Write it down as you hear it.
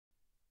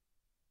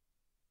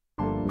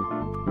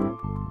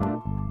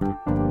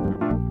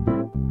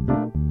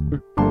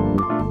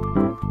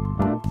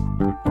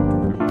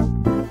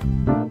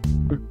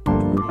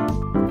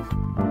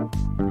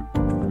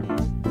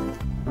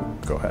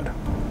Go ahead.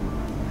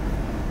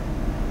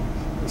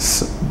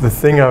 So the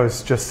thing I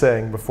was just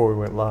saying before we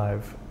went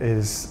live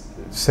is,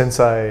 since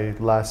I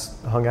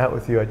last hung out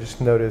with you, I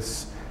just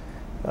noticed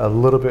a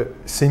little bit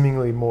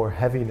seemingly more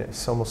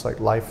heaviness, almost like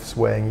life's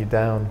weighing you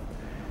down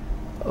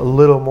a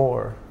little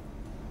more,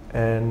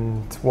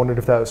 and wondered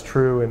if that was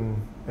true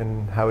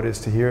and how it is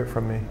to hear it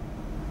from me.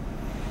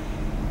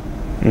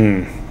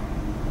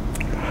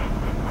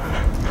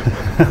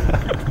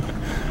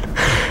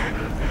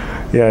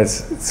 Yeah,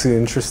 it's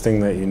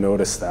interesting that you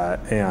notice that,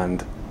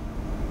 and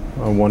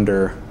I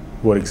wonder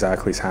what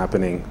exactly is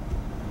happening.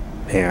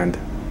 And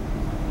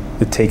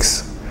it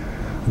takes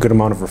a good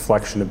amount of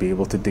reflection to be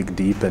able to dig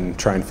deep and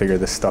try and figure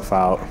this stuff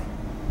out.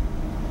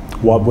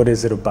 What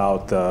is it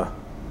about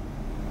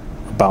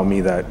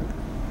me that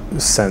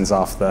sends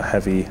off the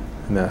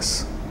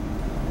heaviness?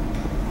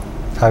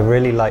 I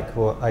really like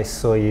what I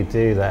saw you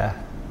do there.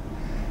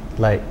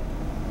 Like,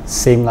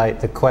 seemed like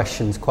the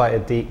question's quite a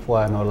deep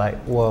one, or like,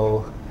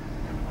 whoa.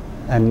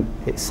 And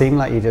it seemed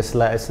like you just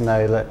let us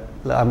know that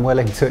I'm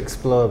willing to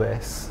explore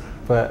this.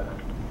 But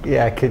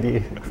yeah, could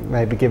you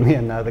maybe give me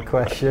another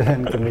question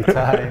and give me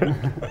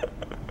time?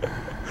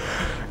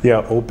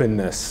 Yeah,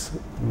 openness,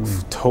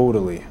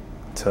 totally,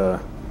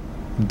 to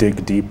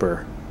dig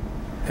deeper.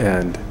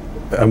 And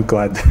I'm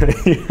glad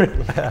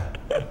that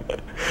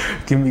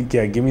give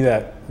me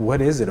that.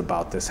 What is it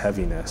about this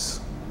heaviness?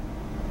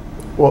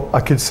 Well, I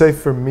could say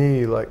for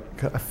me, like,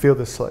 I feel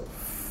this like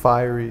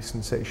fiery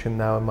sensation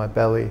now in my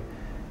belly,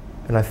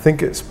 and I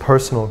think it's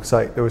personal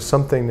because there was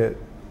something that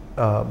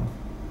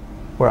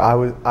where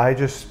I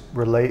just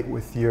relate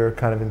with your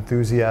kind of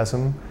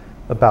enthusiasm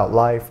about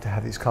life, to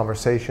have these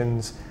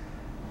conversations,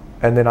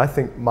 and then I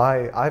think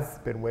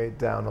I've been weighed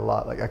down a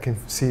lot. Like, I can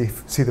see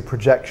the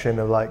projection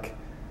of, like,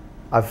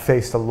 I've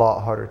faced a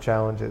lot harder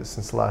challenges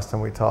since the last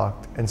time we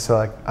talked, and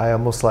so I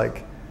almost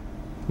like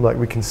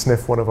we can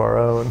sniff one of our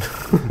own.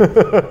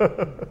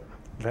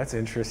 That's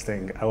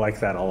interesting. I like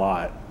that a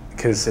lot,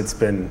 because it's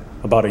been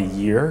about a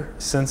year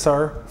since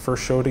our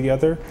first show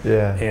together.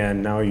 Yeah.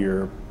 And now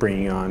you're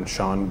bringing on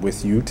Sean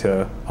with you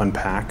to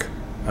unpack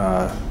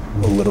a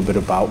little bit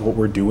about what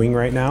we're doing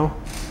right now.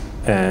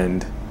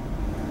 And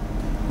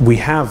we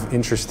have,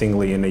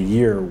 interestingly, in a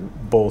year,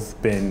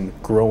 both been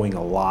growing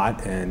a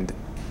lot and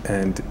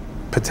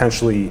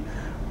potentially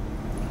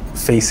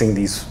facing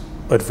these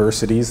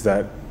adversities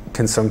that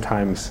can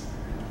sometimes,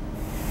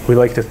 we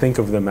like to think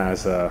of them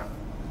as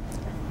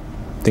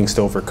things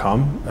to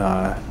overcome,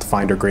 to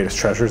find our greatest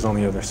treasures on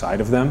the other side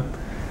of them.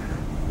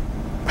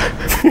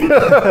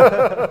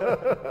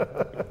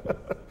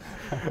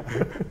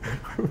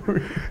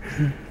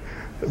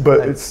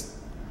 But it's...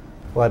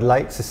 Well, I'd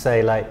like to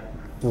say, like,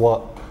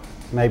 what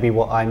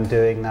I'm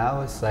doing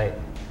now is, like,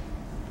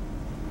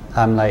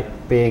 I'm like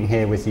being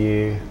here with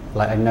you,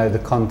 like, I know the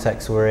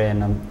context we're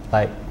in, I'm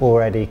like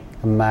already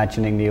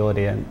imagining the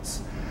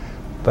audience,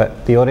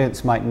 but the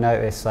audience might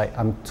notice, like,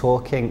 I'm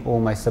talking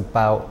almost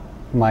about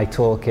my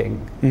talking.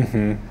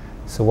 Mm-hmm.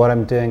 So what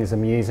I'm doing is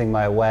I'm using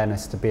my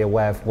awareness to be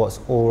aware of what's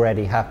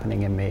already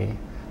happening in me,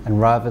 and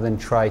rather than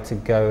try to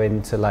go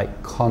into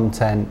like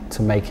content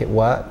to make it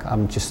work,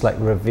 I'm just like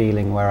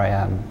revealing where I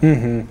am.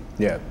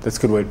 Mm-hmm. Yeah, that's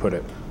a good way to put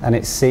it. And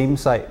it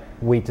seems like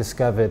we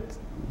discovered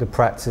the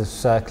practice of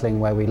circling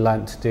where we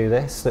learned to do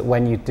this, that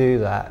when you do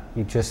that,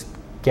 you just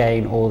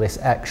gain all this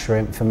extra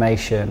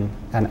information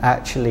and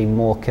actually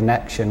more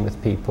connection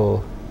with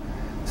people.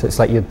 So it's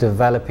like you're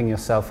developing your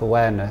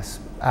self-awareness,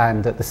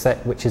 and at the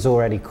set, which is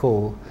already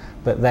cool,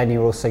 but then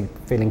you're also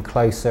feeling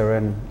closer,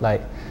 and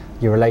like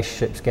your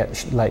relationships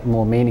get like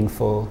more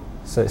meaningful.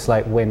 So it's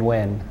like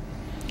win-win.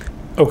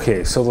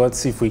 Okay, so let's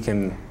see if we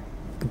can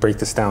break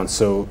this down.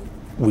 So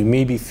we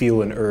maybe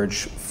feel an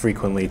urge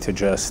frequently to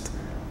just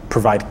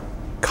provide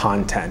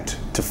content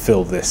to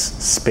fill this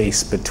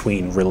space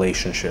between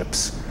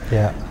relationships.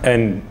 Yeah.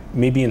 And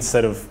maybe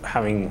instead of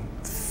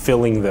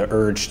filling the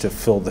urge to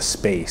fill the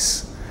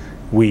space,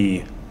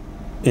 we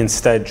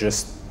instead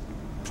just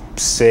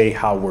say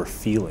how we're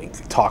feeling,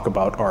 talk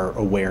about our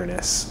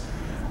awareness,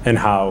 and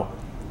how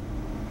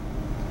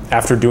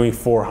after doing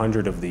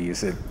 400 of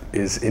these, it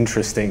is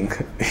interesting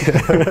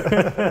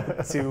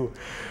to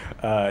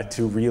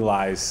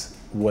realize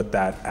what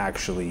that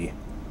actually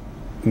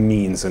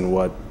means, and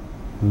what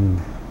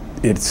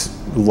it's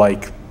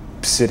like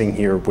sitting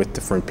here with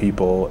different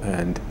people.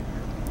 And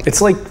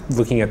it's like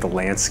looking at the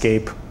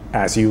landscape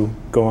as you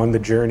go on the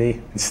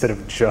journey instead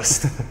of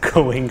just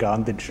going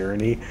on the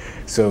journey.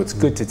 So it's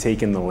good to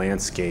take in the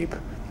landscape.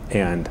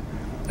 And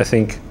I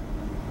think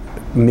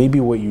maybe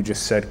what you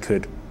just said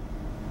could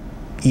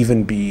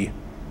even be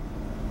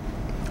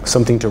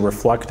something to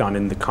reflect on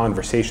in the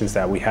conversations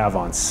that we have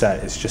on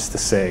set, is just to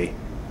say,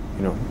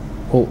 you know,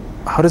 well,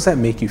 how does that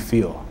make you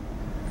feel?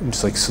 And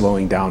just like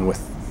slowing down with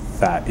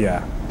that,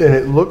 yeah. And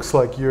it looks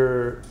like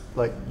you're,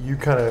 like, you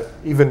kind of,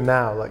 even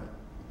now, like,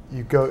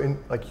 you go in,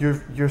 like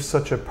you're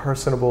such a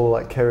personable,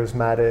 like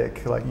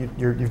charismatic, like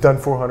you've done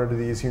 400 of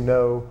these, you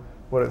know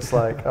what it's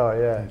like. Oh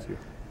yeah. Thank you.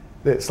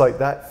 It's like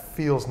that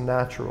feels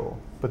natural,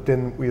 but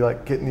then we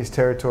like get in these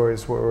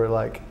territories where we're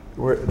like,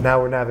 we're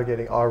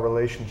navigating our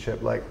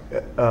relationship, like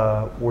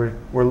we're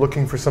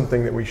looking for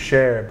something that we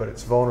share, but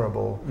it's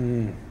vulnerable.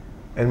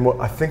 And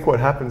I think what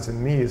happens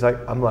in me is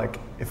I'm like,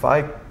 if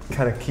I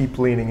kind of keep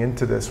leaning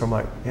into this, I'm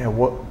like, yeah,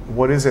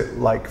 what is it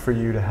like for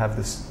you to have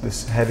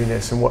this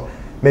heaviness, and what,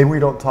 maybe we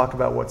don't talk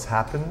about what's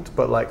happened,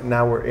 but like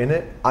now we're in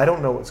it, I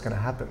don't know what's going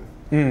to happen.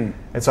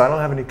 And so I don't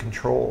have any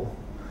control.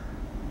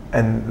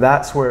 And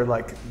that's where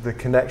like the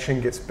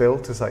connection gets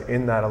built, is like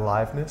in that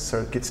aliveness,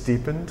 or it gets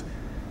deepened.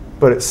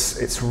 But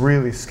it's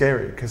really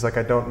scary because like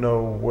I don't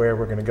know where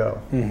we're going to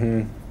go.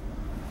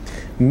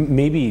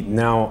 Maybe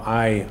now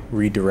I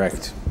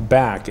redirect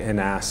back and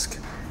ask,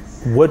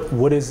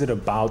 what is it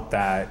about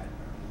that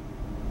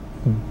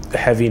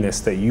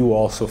heaviness that you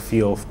also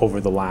feel over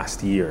the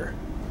last year?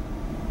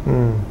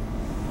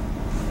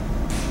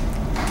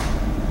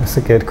 That's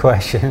a good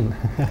question.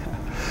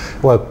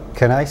 Well,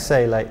 can I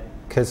say, like,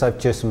 because I've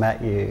just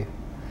met you,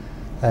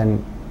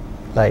 and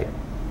like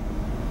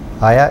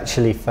I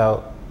actually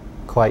felt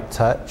quite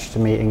touched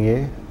meeting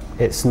you.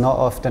 It's not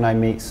often I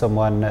meet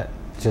someone that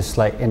just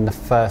like in the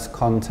first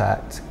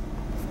contact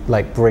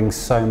like brings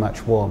so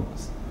much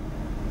warmth.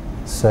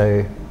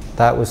 So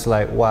that was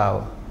like,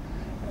 wow.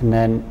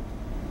 And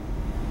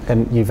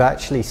you've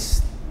actually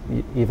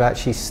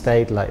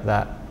stayed like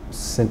that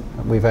since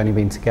we've only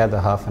been together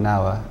half an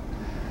hour.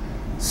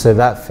 So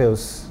that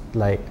feels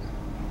like,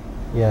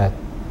 yeah,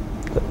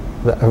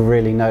 that I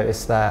really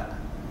noticed that.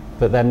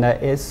 But then there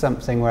is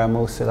something where I'm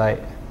also like,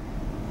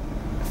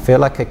 I feel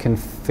like I can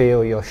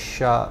feel your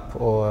sharp,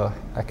 or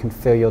I can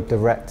feel your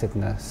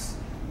directiveness.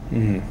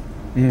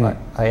 But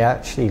I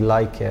actually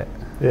like it.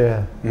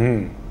 Yeah.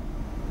 And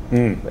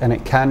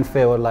it can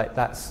feel like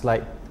that's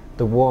like,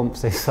 the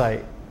warmth is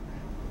like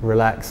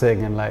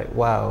relaxing and like,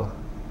 wow,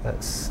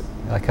 that's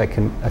like I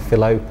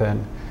feel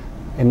open.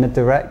 In the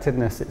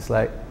directiveness, it's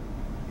like,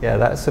 yeah,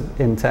 that's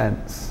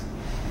intense.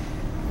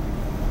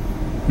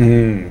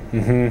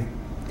 The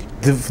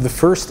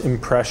first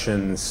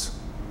impressions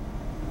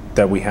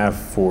that we have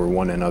for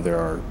one another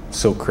are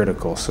so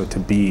critical. So to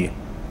be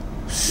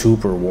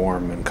super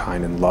warm and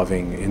kind and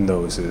loving in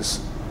those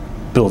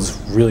builds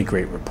really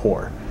great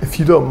rapport. If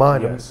you don't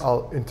mind, Yes.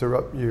 I'll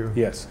interrupt you.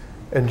 Yes.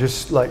 And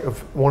just like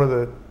one of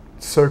the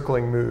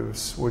circling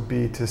moves would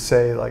be to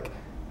say like,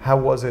 how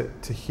was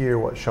it to hear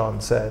what Sean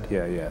said?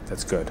 Yeah,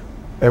 that's good.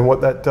 And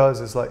what that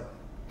does is like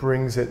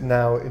brings it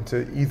now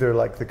into either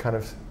like the kind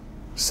of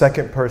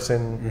second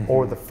person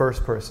or the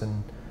first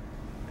person,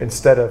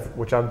 instead of,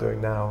 which I'm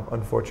doing now,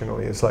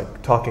 unfortunately, is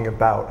like talking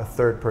about a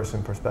third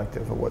person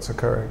perspective of what's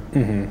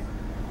occurring.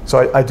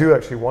 So I do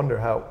actually wonder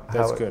how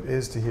it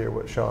is to hear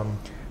what Sean...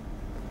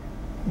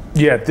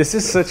 Yeah, this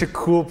is such a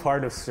cool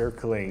part of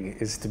circling,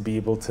 is to be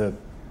able to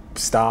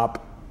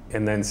stop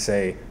and then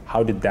say,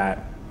 how did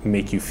that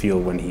make you feel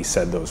when he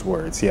said those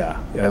words?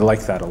 Yeah, I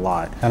like that a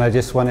lot. And I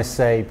just want to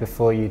say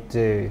before you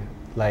do,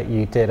 like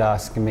you did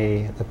ask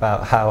me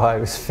about how I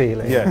was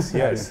feeling.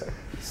 Yes.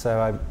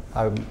 So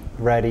I'm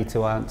ready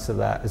to answer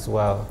that as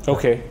well.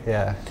 Okay.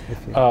 Yeah.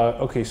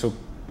 Okay, so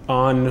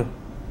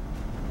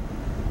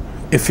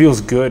it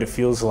feels good. It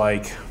feels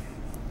like,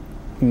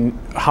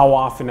 how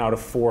often out of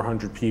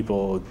 400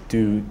 people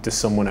does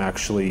someone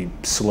actually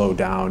slow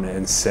down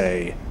and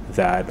say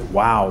that,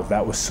 wow,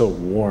 that was so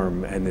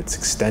warm, and it's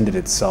extended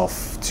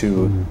itself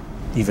to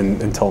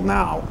even until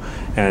now?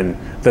 And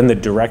then the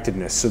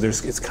directedness. So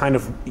it's kind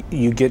of,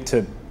 you get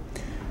to,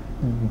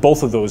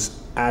 both of those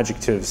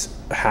adjectives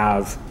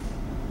have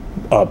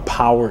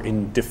power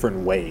in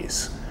different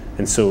ways.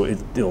 And so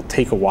it'll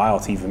take a while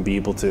to even be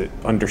able to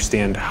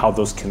understand how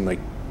those can like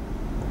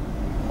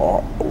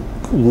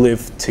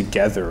live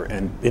together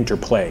and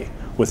interplay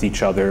with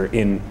each other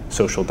in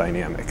social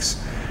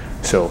dynamics.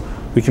 So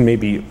we can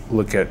maybe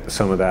look at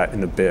some of that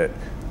in a bit.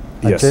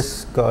 Yes. I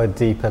just got a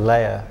deeper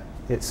layer.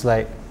 It's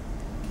like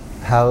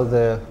how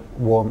the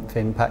warmth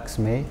impacts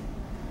me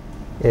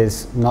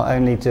is, not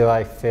only do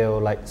I feel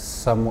like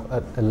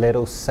a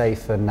little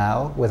safer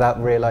now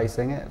without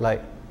realizing it.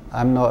 Like,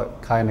 I'm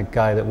not kind of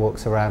guy that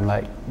walks around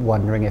like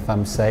wondering if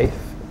I'm safe.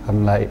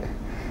 I'm like,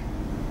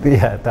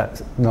 yeah,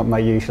 that's not my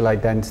usual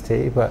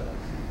identity, but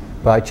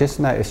I just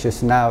noticed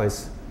just now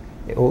is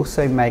it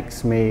also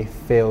makes me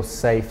feel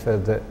safer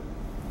that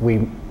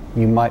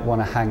you might want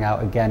to hang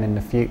out again in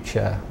the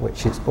future,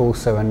 which is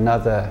also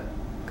another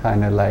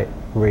kind of like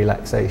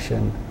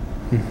relaxation.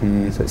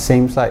 So it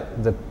seems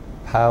like the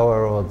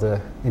power or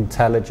the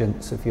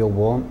intelligence of your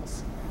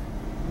warmth,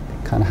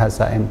 it kind of has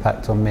that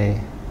impact on me.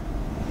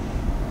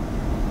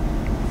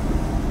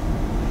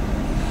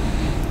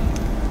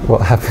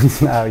 What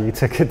happens now? You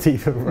took a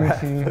deeper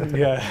breath.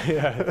 Yeah.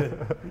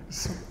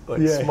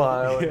 Like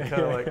smile and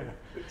kind of like,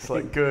 it's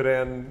like good,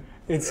 and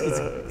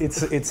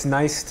it's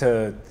nice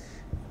to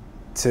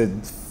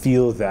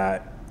feel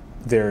that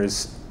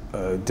there's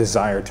a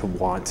desire to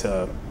want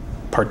to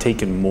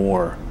partaken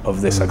more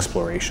of this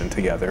exploration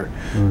together.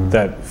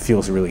 That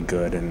feels really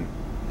good, and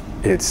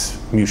it's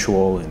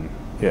mutual, and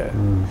yeah.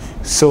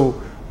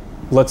 So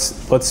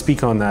let's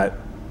speak on that.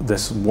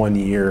 This 1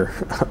 year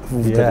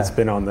that it's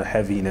been on the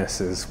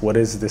heaviness is, what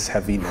is this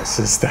heaviness?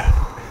 Is that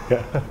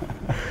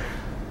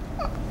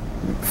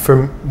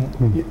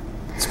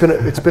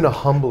it's been a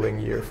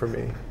humbling year for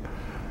me,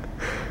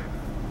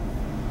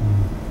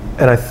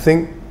 and I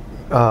think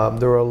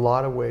there were a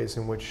lot of ways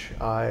in which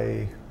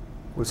I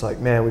was like,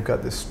 man, we've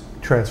got this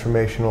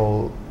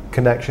transformational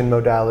connection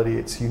modality.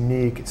 It's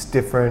unique, it's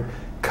different,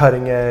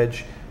 cutting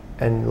edge,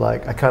 and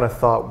like I kind of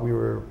thought we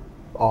were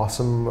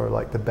awesome, or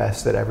like the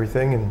best at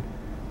everything, and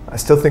I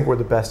still think we're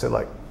the best at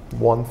like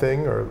one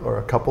thing or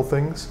a couple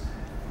things,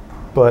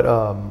 but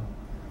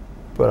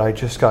I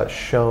just got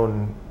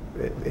shown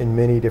in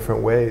many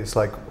different ways,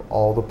 like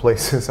all the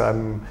places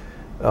I'm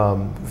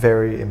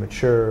very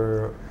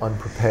immature,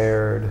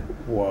 unprepared.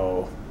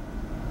 Whoa.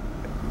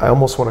 I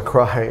almost want to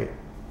cry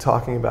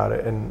talking about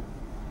it, and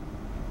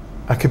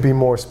I could be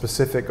more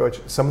specific.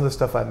 Some of the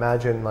stuff I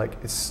imagine, like,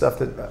 it's stuff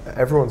that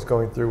everyone's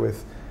going through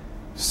with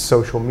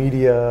social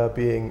media,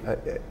 being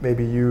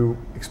maybe you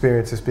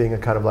experience this being a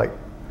kind of like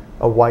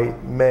a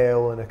white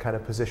male in a kind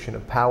of position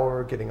of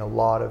power, getting a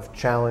lot of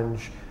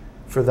challenge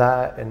for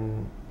that,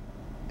 and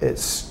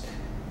it's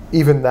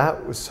even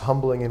that was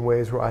humbling in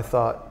ways where I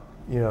thought,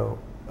 you know,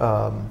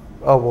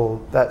 oh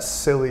well, that's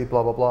silly,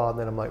 blah blah blah, and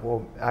then I'm like,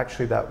 well,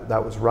 actually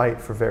that was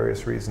right for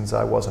various reasons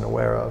I wasn't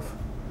aware of.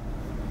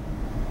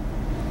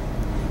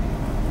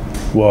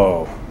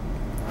 Whoa.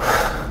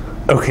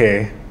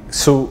 Okay,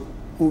 so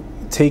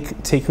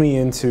take me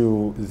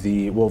into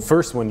the, well,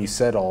 first, when you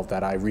said all of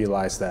that, I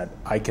realized that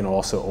I can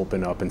also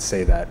open up and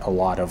say that a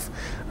lot of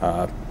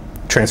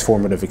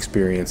transformative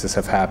experiences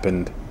have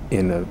happened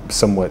in a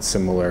somewhat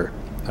similar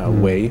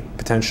way,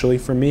 potentially,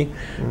 for me.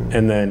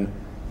 And then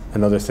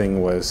another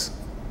thing was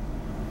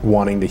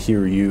wanting to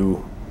hear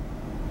you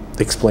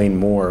explain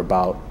more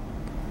about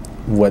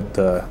what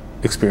the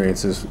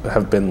experiences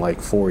have been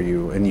like for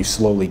you, and you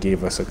slowly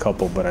gave us a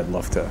couple, but I'd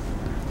love to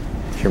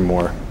hear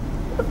more.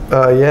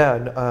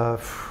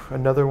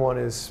 Another one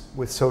is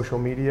with social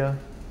media,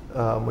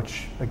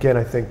 which again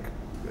I think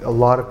a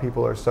lot of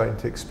people are starting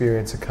to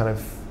experience a kind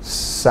of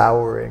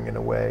souring in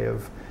a way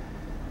of,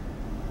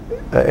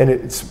 and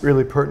it's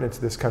really pertinent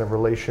to this kind of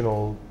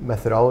relational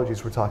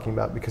methodologies we're talking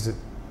about, because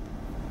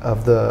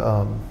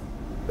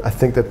I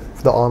think that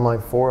the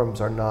online forums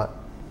are not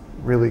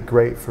really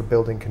great for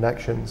building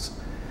connections.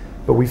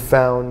 But we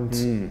found,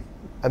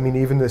 I mean,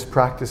 even this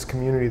practice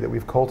community that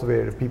we've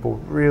cultivated of people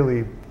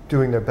really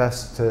doing their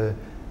best to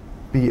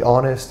be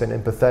honest and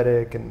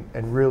empathetic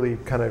and really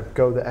kind of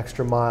go the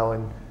extra mile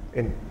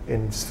in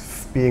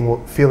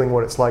feeling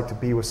what it's like to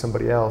be with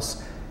somebody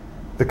else.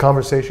 The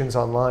conversations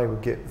online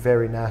would get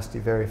very nasty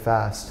very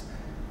fast,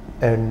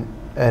 and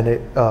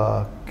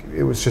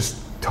it was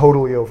just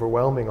totally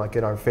overwhelming. Like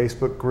in our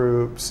Facebook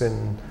groups,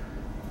 and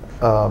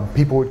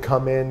people would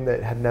come in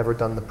that had never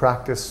done the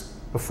practice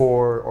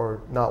before or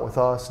not with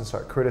us and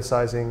start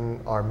criticizing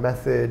our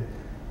method,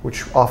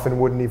 which often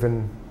wouldn't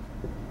even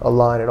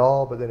align at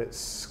all. But then it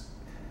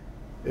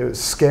was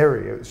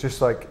scary. It was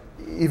just like,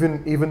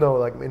 even though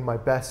like in my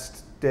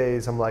best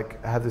days I'm like,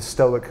 I have this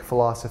stoic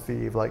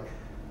philosophy of like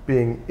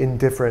being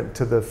indifferent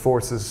to the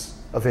forces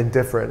of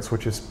indifference,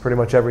 which is pretty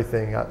much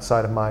everything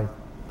outside of my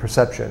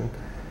perception.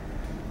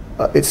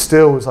 It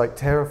still was like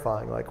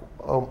terrifying, like,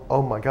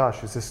 oh my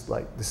gosh, is this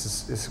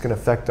going to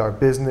affect our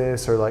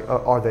business, or like,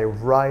 are they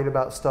right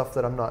about stuff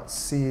that I'm not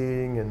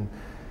seeing? And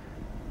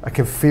I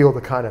can feel the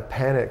kind of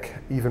panic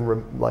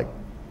even like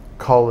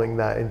calling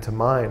that into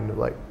mind,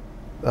 like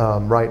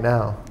right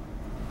now.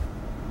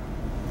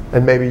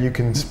 And maybe you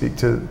can speak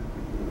to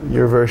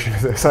your version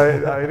of this.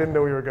 I didn't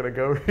know we were going to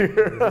go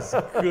here. Yes,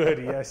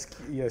 good.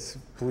 Yes,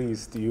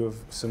 please. Do you have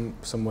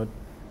somewhat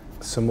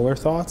similar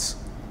thoughts?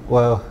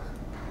 Well,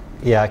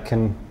 yeah, I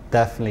can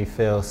definitely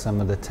feel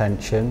some of the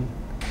tension,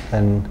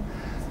 and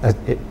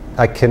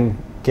I can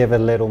give a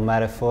little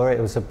metaphor. It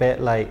was a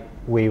bit like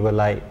we were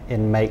like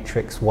in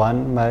Matrix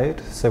 1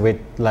 mode, so we'd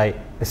like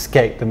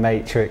escaped the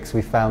Matrix.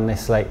 We found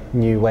this like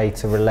new way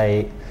to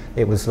relate.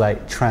 It was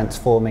like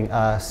transforming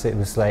us. It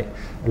was like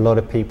a lot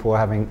of people were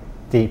having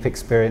deep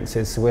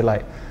experiences, so we're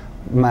like,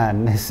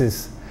 man, this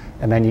is,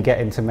 and then you get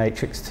into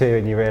Matrix 2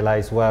 and you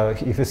realize, well,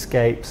 you've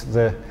escaped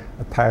the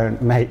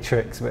apparent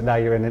matrix, but now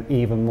you're in an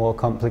even more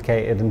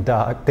complicated and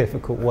dark,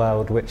 difficult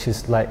world, which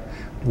is like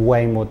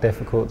way more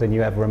difficult than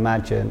you ever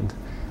imagined,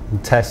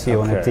 and tests you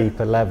on a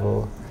deeper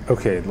level.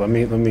 Okay, let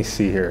me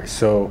see here.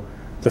 So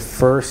the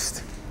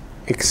first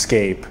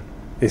escape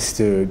is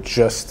to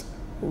just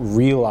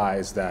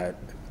realize that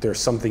there's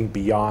something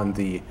beyond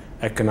the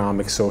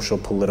economic, social,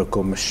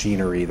 political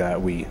machinery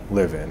that we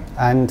live in,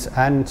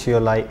 and you're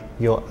like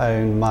your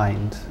own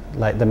mind.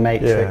 Like the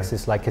matrix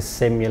is like a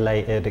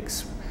simulated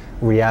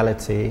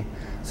reality,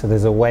 so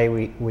there's a way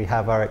we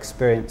have our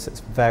experience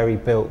that's very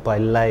built by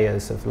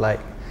layers of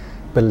like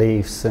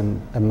beliefs and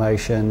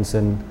emotions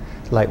and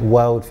like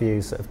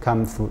worldviews that have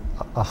come through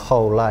a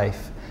whole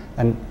life,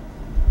 and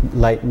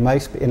like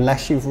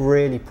unless you've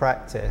really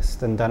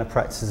practiced and done a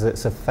practice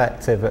that's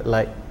effective at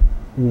like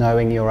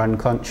knowing your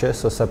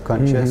unconscious or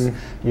subconscious,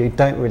 you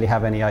don't really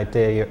have any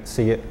idea.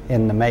 So you're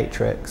in the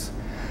matrix.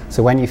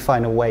 So when you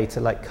find a way to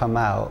like come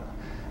out,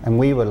 and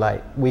we were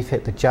like, we've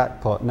hit the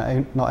jackpot.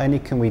 Not only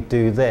can we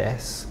do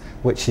this,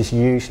 which is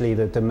usually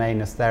the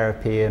domain of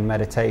therapy and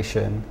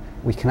meditation,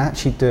 we can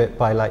actually do it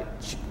by like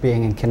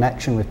being in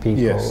connection with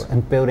people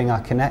and building our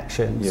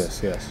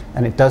connections.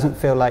 And it doesn't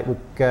feel like we're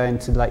going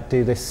to like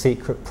do this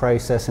secret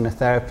process in a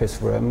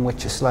therapist room. We're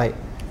just like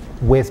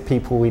with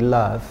people we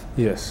love.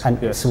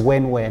 And it's a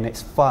win-win.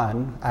 It's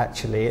fun,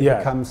 actually. It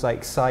becomes like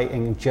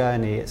exciting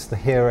journey. It's the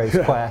hero's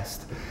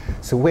quest.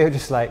 So we're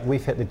just like,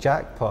 we've hit the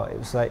jackpot. It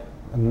was like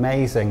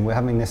amazing. We're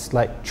having this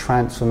like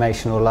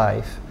transformational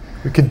life.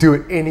 We could do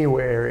it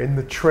anywhere, in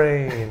the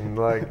train,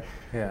 like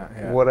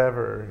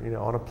whatever, you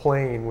know, on a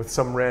plane with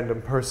some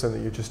random person that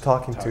you're just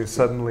talking to.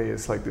 Suddenly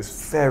it's like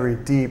this very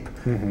deep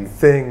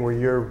thing where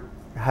you're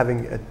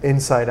having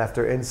insight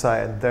after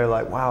insight, and they're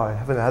like, wow, I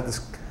haven't had this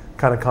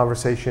kind of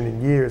conversation in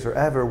years or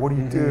ever. What do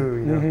you do?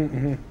 You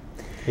know?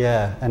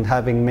 Yeah, and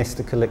having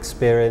mystical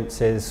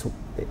experiences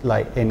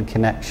like in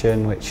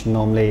connection, which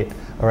normally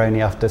are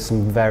only after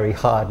some very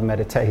hard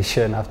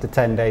meditation. After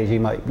 10 days you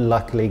might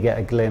luckily get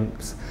a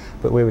glimpse,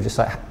 but we were just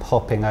like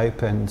popping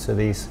open to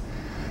these.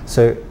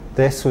 So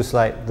this was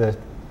like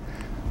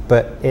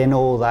but in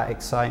all that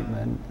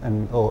excitement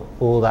and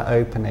all that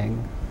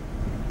opening,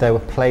 there were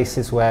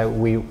places where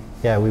we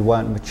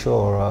weren't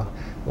mature,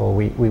 or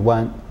we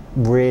weren't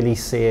really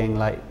seeing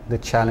like the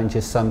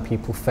challenges some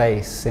people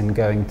face in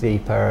going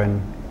deeper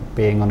and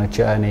being on a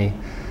journey.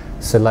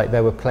 So like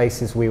there were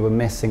places we were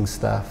missing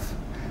stuff,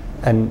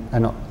 and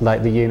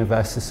like the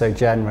universe is so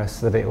generous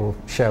that it will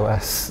show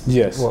us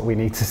what we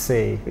need to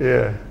see.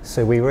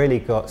 So we really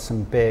got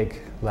some big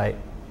like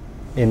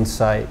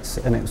insights,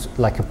 and it was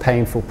like a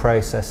painful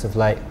process of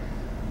like,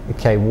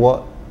 okay,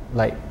 what,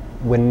 like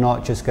we're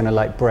not just going to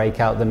like break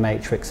out the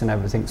matrix and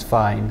everything's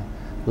fine.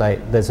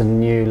 Like there's a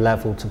new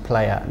level to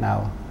play at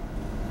now.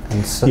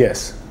 And so,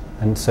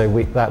 and so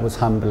that was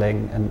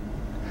humbling,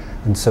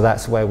 and so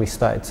that's where we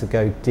started to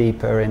go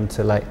deeper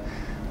into like,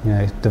 you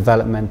know,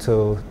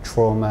 developmental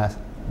trauma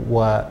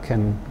work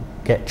and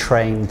get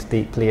trained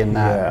deeply in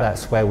that.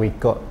 That's where we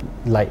got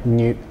like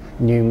new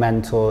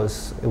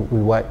mentors.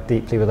 We worked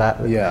deeply with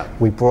that.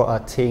 We brought our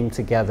team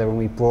together, and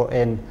we brought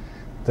in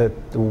the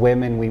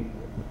women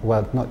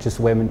well, not just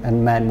women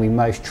and men we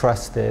most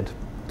trusted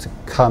to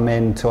come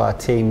into our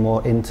team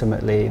more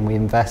intimately, and we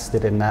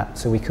invested in that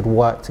so we could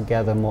work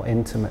together more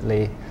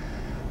intimately,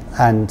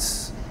 and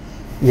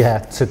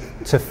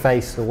to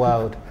face the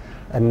world.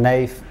 And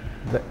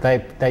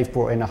they've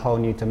brought in a whole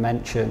new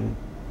dimension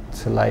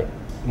to like,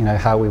 you know,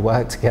 how we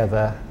work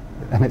together,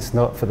 and it's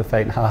not for the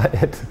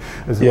faint-hearted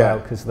as well,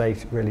 because they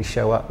really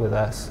show up with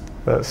us.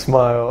 That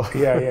smile.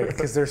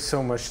 Because there's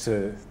so much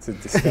to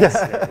discuss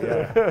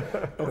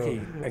here. Okay,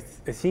 I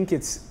think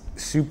it's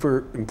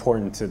super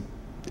important to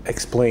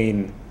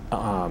explain,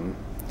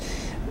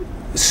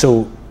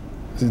 so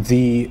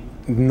the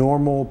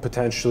normal,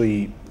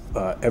 potentially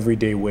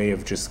everyday way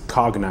of just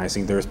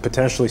cognizing, there is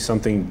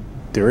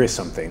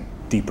something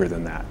deeper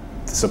than that.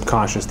 The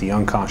subconscious, the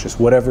unconscious,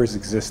 whatever is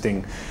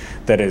existing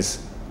that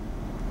is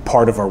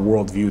part of our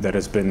worldview that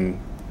has been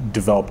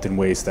developed in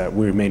ways that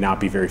we may not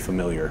be very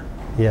familiar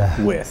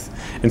with.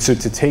 And so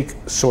to take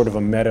sort of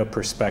a meta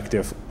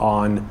perspective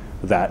on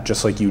that,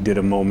 just like you did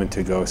a moment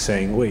ago,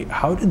 saying, wait,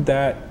 how did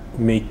that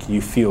make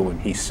you feel when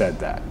he said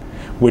that?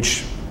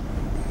 Which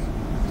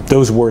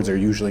those words are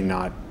usually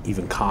not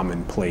even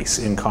commonplace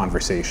in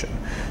conversation.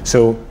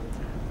 So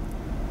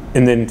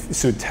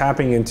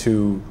tapping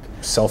into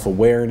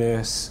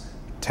self-awareness,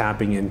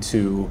 tapping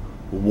into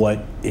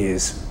what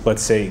is,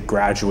 let's say,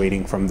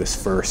 graduating from this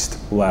first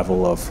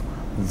level of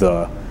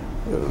the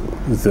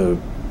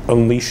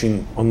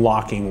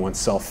unlocking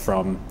oneself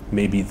from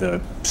maybe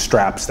the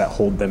straps that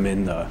hold them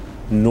in the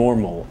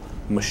normal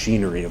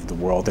machinery of the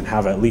world, and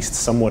have at least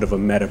somewhat of a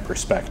meta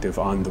perspective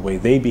on the way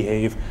they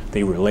behave,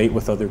 they relate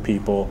with other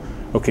people.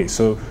 Okay,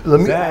 so let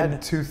me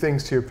add two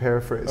things to your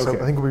paraphrase. So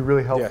I think it would be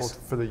really helpful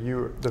for the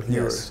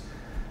viewers.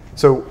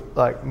 So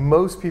like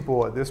most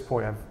people at this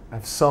point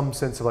have some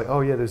sense of like,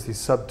 oh yeah, there's these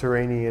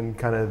subterranean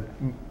kind of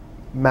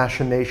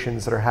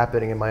machinations that are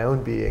happening in my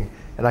own being,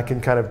 and I can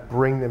kind of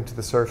bring them to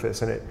the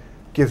surface, and it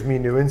gives me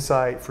new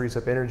insight, frees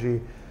up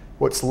energy.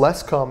 What's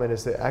less common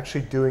is that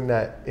actually doing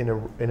that in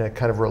a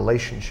kind of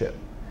relationship.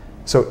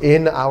 So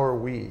in our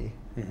we,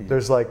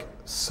 there's like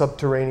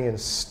subterranean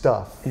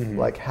stuff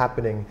like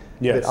happening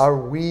that our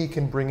we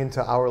can bring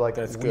into our like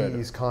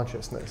we's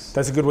consciousness.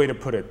 That's a good way to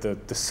put it,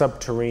 the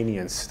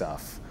subterranean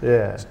stuff.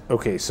 Yeah.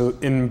 Okay, so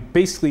in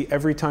basically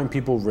every time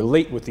people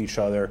relate with each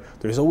other,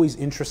 there's always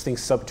interesting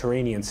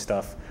subterranean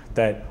stuff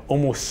that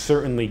almost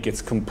certainly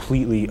gets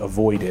completely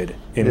avoided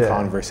in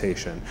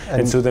conversation.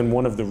 And so then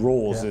one of the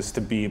roles is to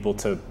be able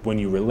to, when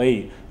you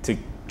relate, to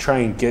try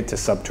and get to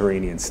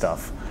subterranean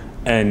stuff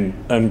and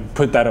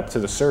put that up to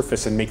the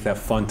surface and make that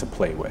fun to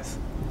play with.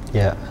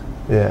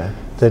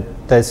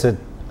 There's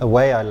a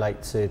way I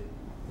like to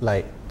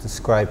like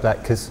describe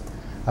that, because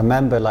I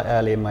remember like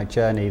early in my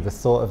journey, the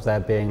thought of there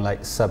being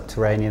like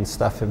subterranean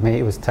stuff in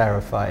me was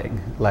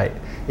terrifying. Like,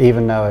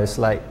 even though I was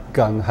like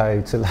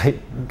gung-ho to like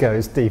go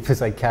as deep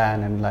as I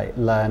can and like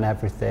learn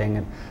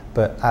everything,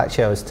 but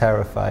actually I was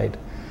terrified.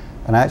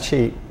 And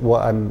actually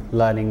what I'm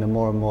learning, the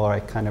more and more I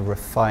kind of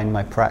refine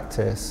my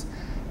practice,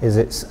 is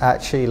it's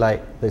actually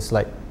like there's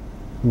like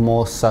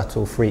more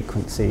subtle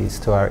frequencies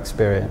to our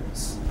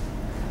experience.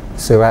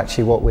 So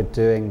actually what we're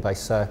doing by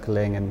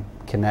circling and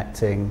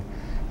connecting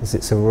is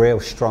it's a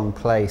real strong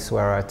place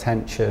where our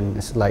attention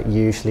is like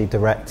usually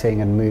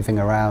directing and moving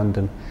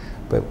around,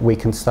 but we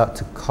can start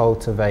to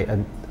cultivate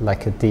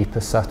like a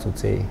deeper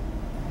subtlety.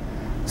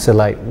 So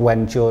like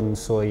when Jordan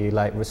saw you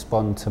like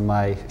respond to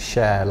my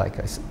share, like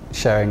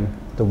sharing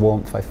the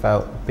warmth I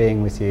felt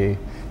being with you,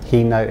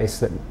 he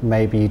noticed that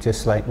maybe you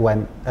just like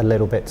went a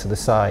little bit to the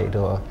side,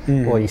 or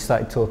you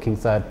started talking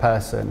third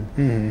person.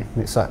 And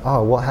it's like,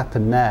 oh, what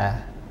happened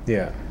there?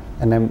 Yeah.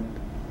 And then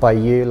by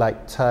you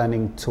like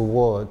turning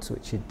towards,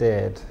 which you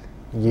did,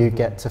 you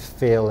get to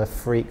feel a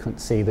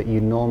frequency that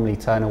you normally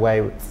turn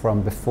away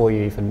from before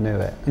you even knew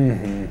it.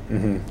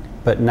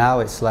 But now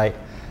it's like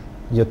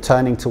you're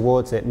turning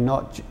towards it,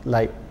 not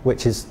like,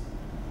 which is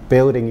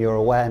building your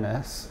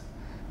awareness,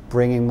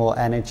 bringing more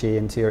energy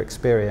into your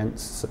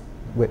experience,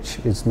 which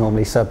is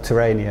normally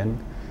subterranean,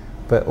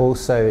 but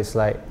also is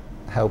like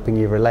helping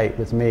you relate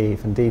with me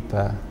even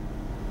deeper.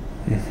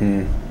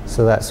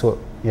 So that's what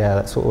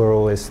we're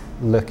always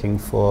looking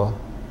for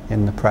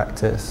in the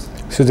practice.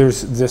 So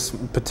there's this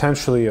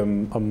potentially a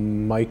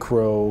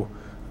micro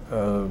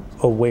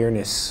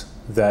awareness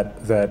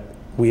that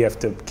we have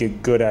to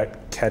get good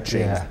at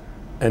catching,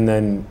 and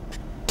then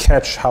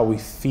catch how we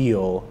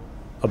feel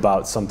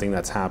about something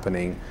that's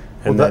happening.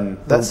 And then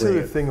that's the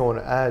other thing I want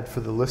to add for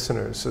the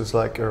listeners, is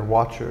like, or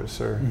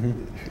watchers, or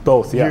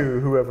both,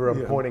 you, whoever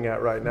I'm pointing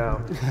at right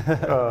now.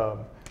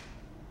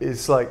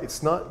 It's like,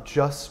 it's not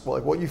just, well,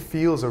 like what you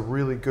feel is a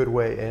really good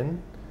way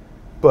in,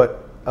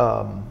 but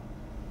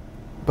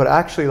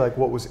actually like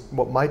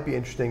what might be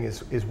interesting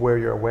is where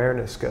your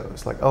awareness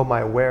goes. Like, oh,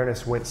 my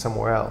awareness went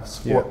somewhere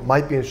else. What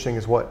might be interesting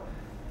is what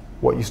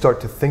you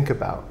start to think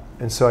about.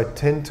 And so I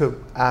tend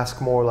to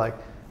ask more like,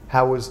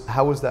 how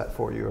was that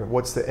for you? Or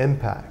what's the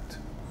impact?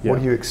 What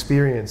are you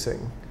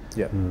experiencing?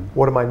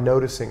 What am I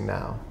noticing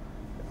now?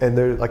 And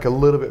they're like a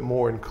little bit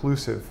more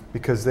inclusive,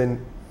 because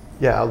then,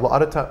 a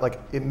lot of time, like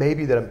it may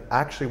be that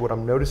what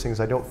I'm noticing is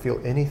I don't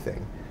feel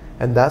anything.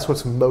 And that's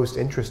what's most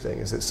interesting,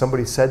 is that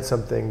somebody said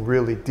something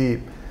really deep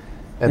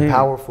and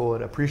powerful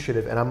and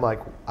appreciative, and I'm like,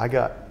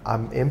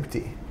 I'm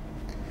empty.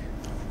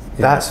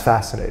 That's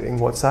fascinating.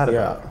 What's that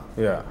about?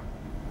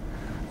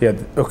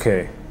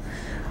 Okay.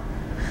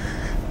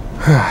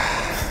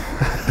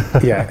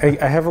 I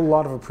have a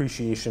lot of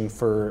appreciation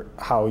for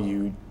how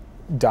you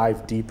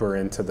dive deeper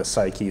into the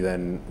psyche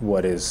than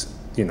what is,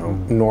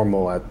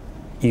 normal at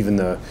even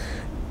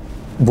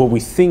what we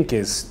think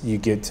is you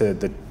get to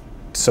the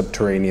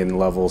subterranean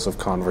levels of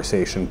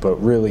conversation, but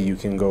really you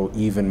can go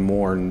even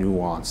more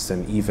nuanced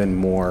and even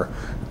more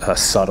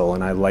subtle,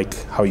 and I like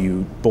how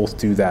you both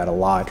do that a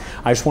lot.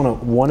 I just want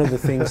to, one of the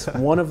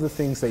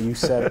things that you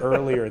said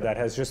earlier that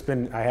has just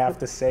been, I have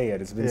to say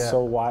it's been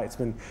so wide, it's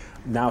been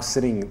now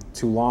sitting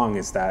too long,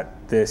 is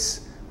that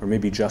this, or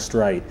maybe just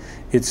right,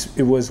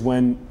 it was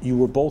when you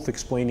were both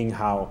explaining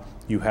how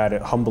you had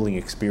humbling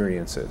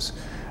experiences,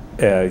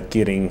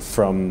 getting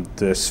from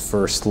this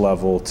first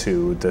level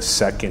to the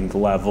second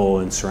level,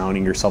 and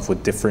surrounding yourself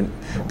with different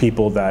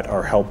people that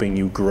are helping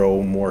you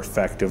grow more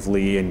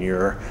effectively, and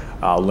you're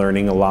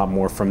learning a lot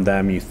more from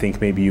them. You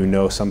think maybe you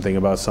know something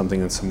about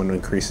something, and someone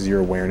increases your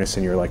awareness,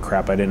 and you're like,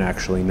 crap, I didn't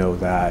actually know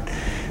that.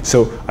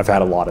 So I've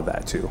had a lot of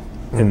that too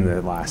in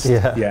the last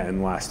in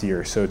the last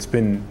year. So it's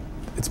been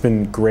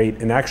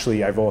great. And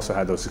actually I've also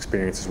had those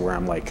experiences where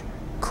I'm like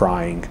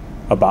crying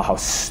about how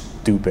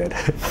stupid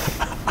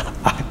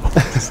I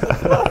was.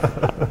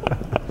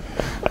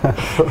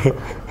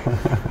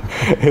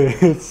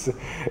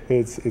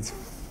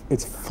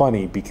 It's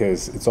funny,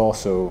 because it's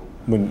also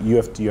when you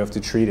have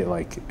to treat it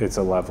like it's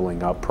a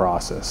leveling up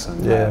process.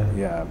 And I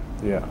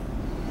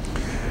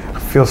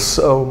feel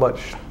so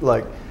much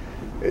like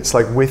it's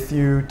like with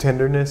you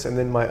tenderness, and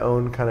then my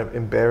own kind of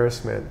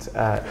embarrassment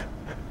at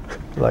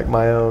like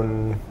my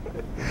own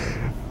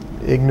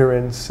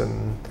ignorance,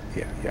 and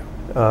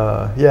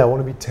I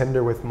want to be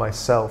tender with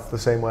myself the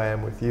same way I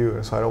am with you.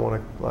 And so I don't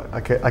want to,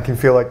 like, I can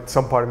feel like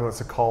some part of me wants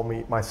to call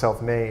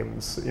myself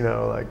names,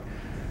 like,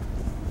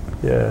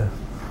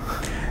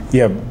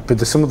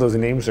 but some of those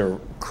names are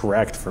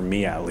correct for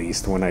me, at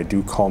least. When I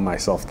do call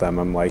myself them,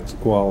 I'm like,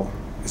 well,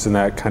 isn't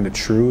that kind of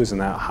true? Isn't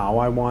that how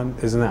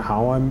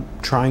I'm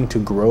trying to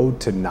grow,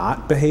 to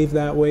not behave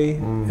that way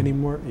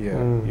anymore?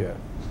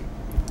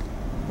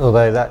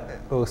 Although that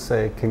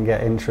also can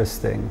get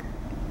interesting.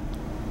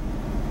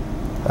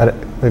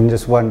 I'm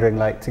just wondering,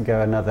 like, to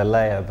go another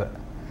layer, but,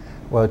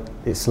 well,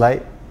 it's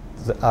like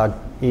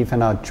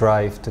even our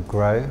drive to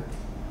grow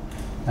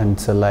and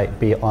to like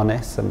be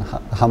honest and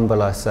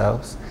humble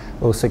ourselves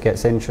also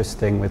gets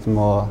interesting with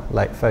more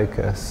like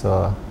focus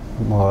or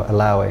more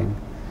allowing.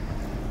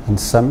 And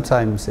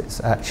sometimes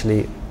it's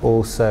actually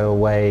also a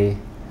way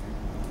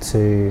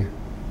to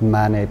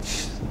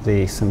manage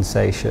the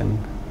sensation,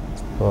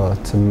 or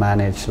to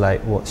manage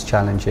like what's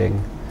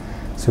challenging.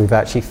 So we've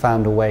actually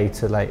found a way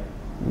to like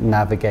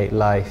navigate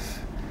life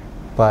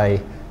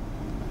by,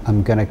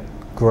 I'm going to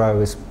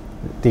grow as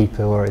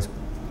deeper or as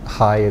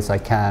high as I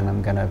can.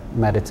 I'm going to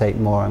meditate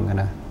more. I'm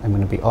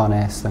going to be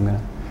honest.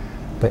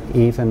 But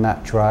even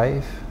that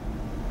drive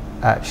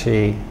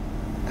actually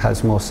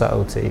has more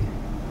subtlety.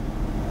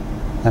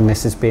 And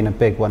this has been a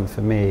big one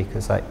for me,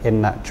 because like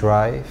in that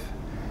drive,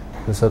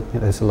 there's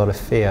a lot of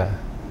fear.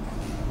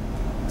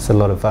 There's a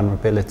lot of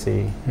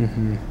vulnerability.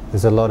 Mm-hmm.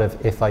 There's a lot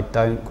of, if I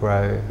don't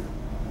grow,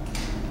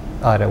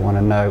 I don't want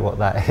to know what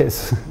that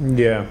is.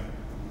 Yeah.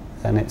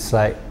 And it's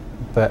like,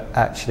 but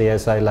actually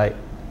as I like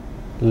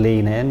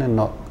lean in and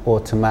not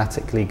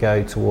automatically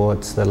go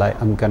towards the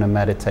like, I'm going to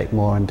meditate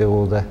more and do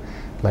all the,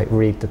 like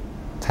read the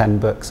 10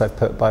 books I've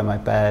put by my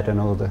bed and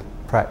all the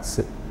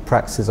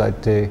practices I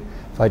do,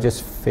 if I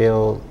just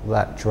feel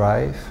that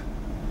drive,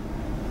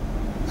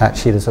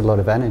 actually there's a lot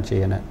of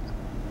energy in it.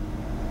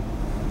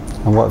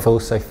 And what I've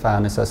also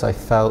found is, as I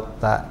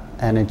felt that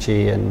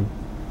energy and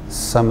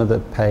some of the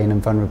pain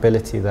and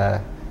vulnerability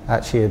there,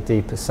 actually a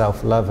deeper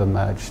self-love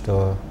emerged,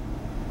 or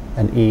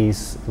an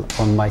ease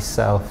on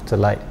myself to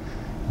like,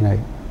 you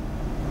know,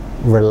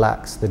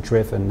 relax the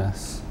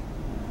drivenness,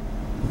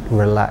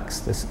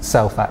 relax this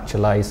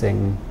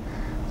self-actualizing,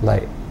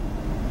 like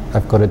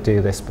I've got to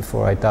do this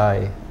before I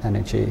die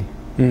energy.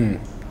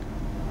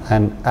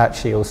 And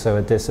actually also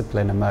a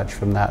discipline emerged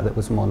from that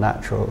was more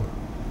natural,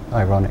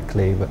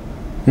 ironically, but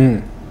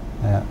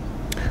yeah.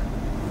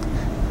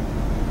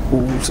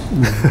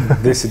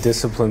 This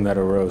discipline that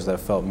arose that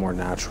felt more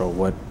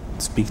natural,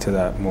 speak to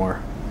that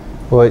more?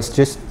 Well, it's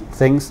just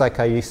things like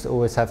I used to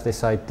always have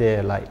this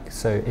idea, like,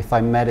 so if I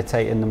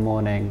meditate in the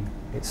morning,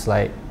 it's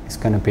like, it's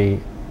going to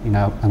be, you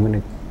know, I'm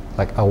going to,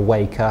 like, I'll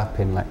wake up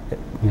in like,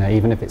 you know,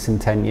 even if it's in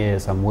 10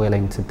 years, I'm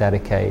willing to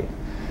dedicate.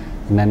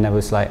 And then there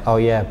was like, oh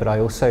yeah, but I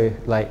also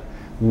like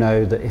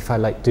know that if I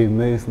like do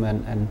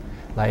movement and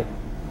like,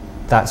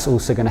 that's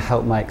also going to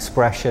help my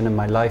expression and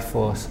my life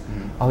force.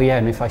 Oh yeah,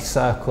 and if I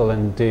circle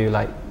and do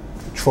like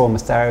trauma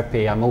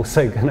therapy, I'm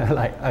also going to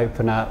like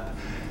open up.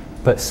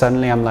 But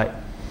suddenly I'm like,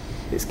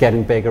 it's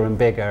getting bigger and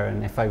bigger.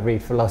 And if I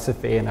read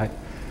philosophy and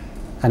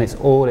it's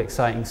all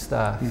exciting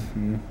stuff.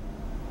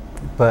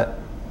 But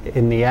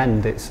in the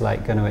end, it's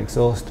like going to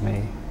exhaust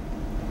me.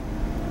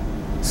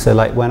 So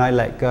like when I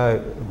let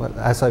go,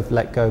 as I've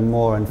let go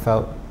more and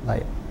felt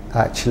like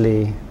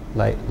actually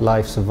like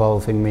life's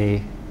evolving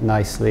me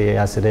nicely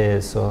as it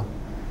is, or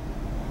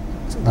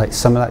like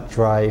some of that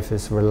drive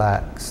is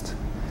relaxed,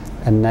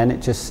 and then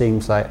it just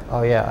seems like,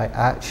 oh yeah, I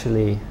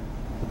actually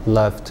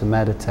love to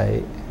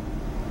meditate,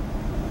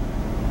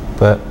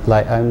 but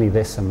like only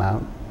this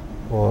amount,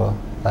 or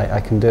like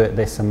I can do it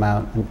this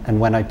amount, and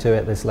when I do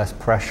it there's less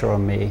pressure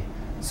on me,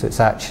 so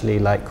it's actually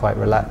like quite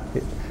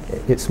relaxed.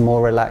 It's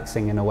more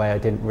relaxing in a way I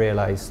didn't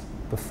realize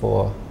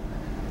before.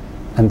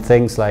 And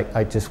things like,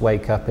 I just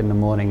wake up in the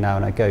morning now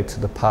and I go to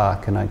the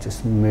park and I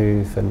just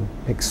move and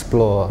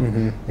explore.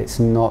 It's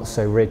not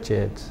so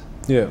rigid.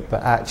 Yeah.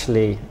 But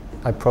actually,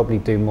 I probably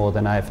do more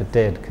than I ever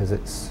did, because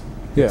it's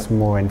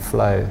more in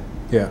flow.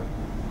 Yeah.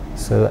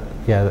 So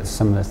that's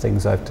some of the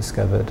things I've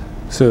discovered.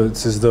 So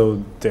it's as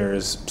though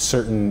there's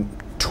certain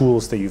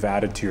tools that you've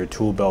added to your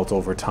tool belt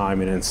over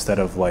time, and instead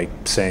of like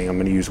saying I'm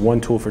going to use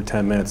one tool for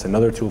 10 minutes,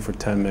 another tool for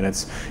 10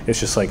 minutes, it's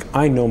just like,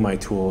 I know my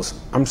tools,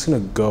 I'm just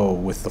going to go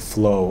with the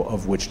flow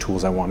of which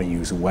tools I want to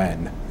use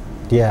when.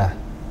 Yeah,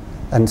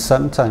 and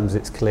sometimes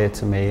it's clear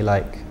to me,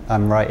 like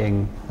I'm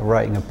writing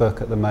a book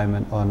at the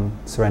moment on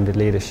surrendered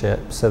leadership,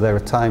 so there are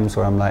times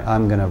where I'm like,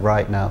 I'm going to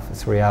write now for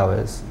 3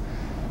 hours,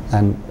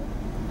 and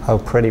I'll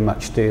pretty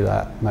much do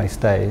that most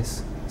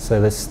days.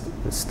 So there's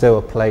still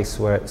a place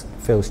where it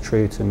feels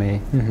true to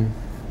me.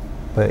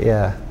 But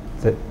yeah,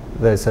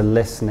 there's a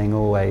listening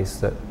always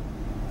that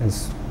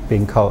is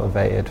being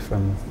cultivated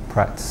from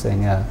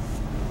practicing. Yeah.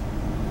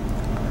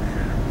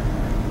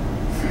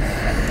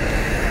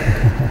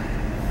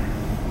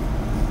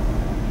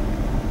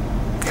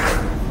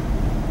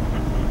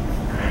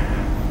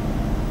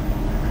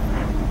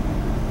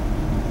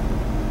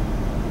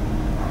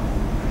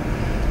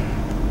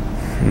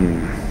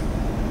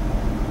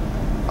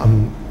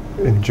 I'm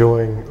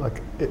enjoying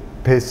like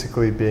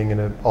basically being in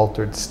an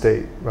altered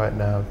state right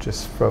now,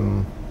 just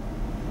from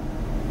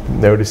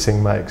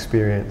noticing my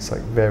experience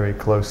like very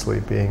closely,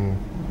 being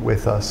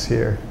with us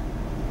here.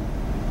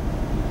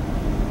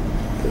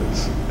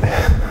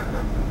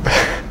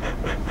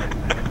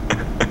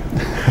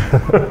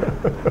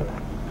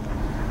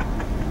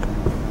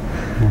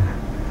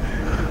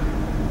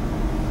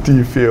 Do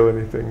you feel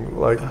anything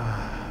like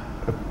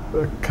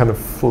a kind of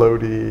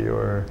floaty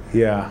or?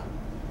 Yeah.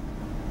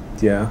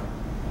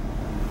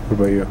 What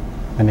about you?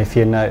 And if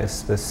you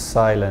notice the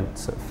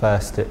silence at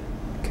first, it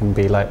can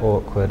be like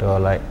awkward or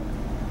like,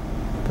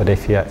 but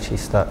if you actually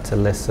start to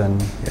listen.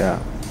 Yeah.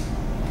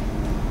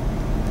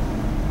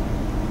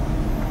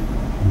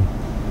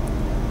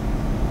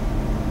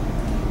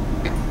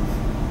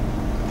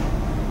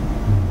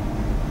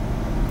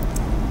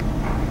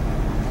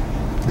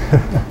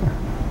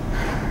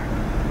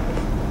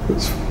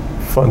 It's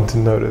fun to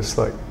notice,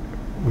 like,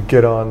 we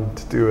get on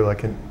to do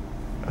like a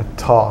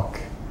talk,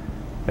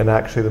 and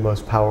actually the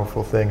most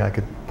powerful thing I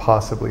could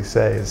possibly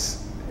say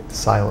is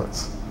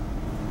silence.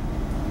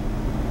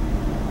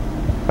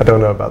 I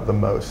don't know about the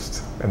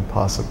most, and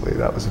possibly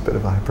that was a bit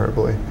of a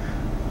hyperbole.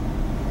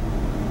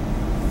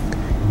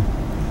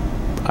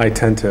 I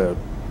tend to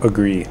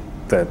agree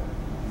that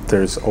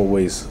there's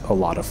always a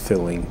lot of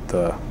filling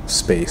the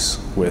space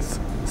with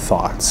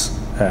thoughts,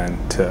 and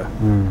to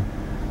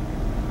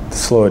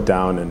slow it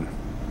down and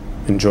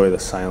enjoy the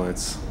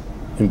silence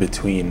in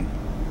between,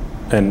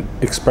 and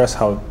express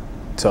how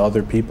to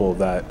other people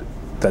that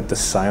the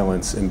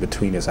silence in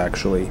between is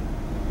actually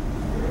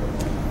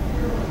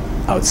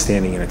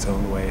outstanding in its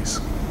own ways.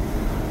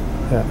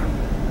 Yeah.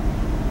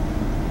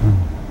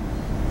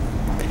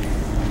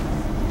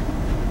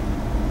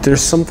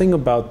 There's something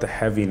about the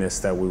heaviness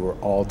that we were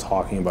all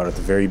talking about at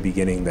the very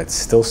beginning that's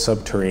still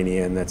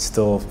subterranean, that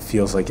still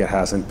feels like it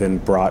hasn't been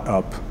brought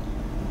up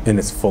in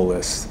its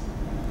fullest.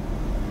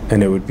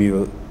 And it would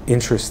be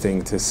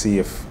interesting to see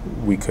if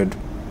we could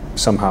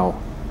somehow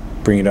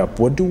bring it up.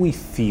 What do we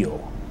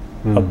feel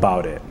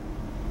about it?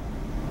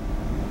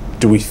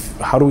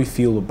 How do we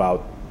feel about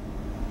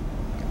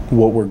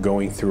what we're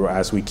going through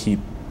as we keep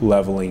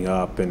leveling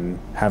up and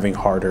having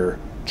harder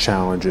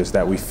challenges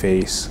that we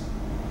face?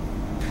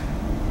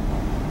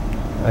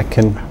 I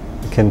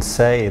can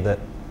say that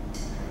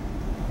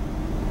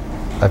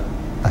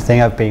I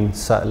think I've been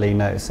subtly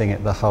noticing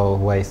it the whole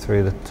way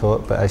through the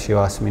talk, but as you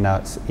ask me now,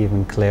 it's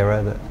even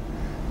clearer that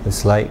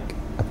there's like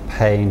a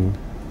pain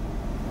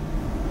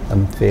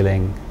I'm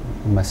feeling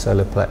in my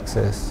solar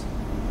plexus.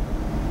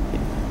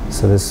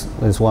 So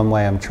there's one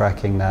way I'm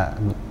tracking that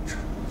and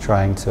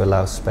trying to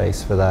allow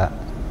space for that,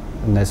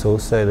 and there's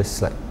also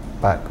this like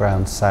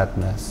background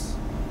sadness.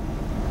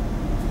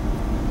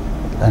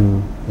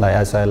 And like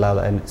as I allow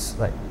that in, it's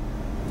like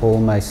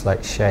almost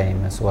like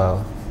shame as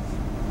well.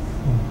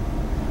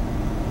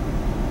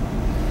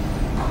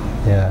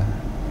 Yeah.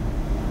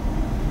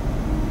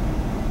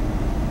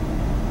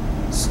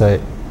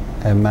 So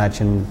I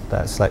imagine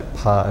that's like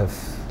part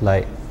of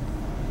like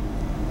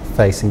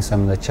facing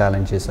some of the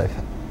challenges I've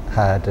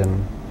had,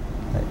 and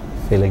like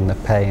feeling the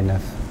pain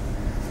of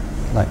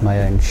like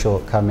my own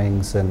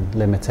shortcomings and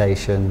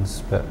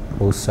limitations, but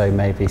also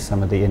maybe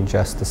some of the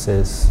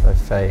injustices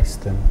I've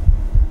faced. And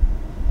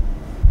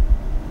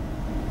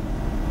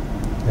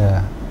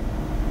yeah.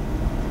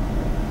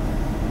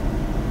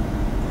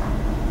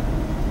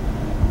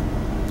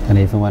 And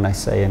even when I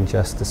say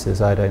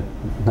injustices, I don't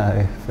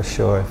know for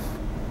sure if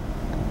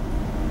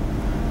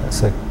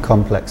that's a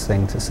complex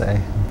thing to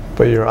say.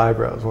 But your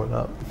eyebrows went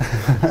up,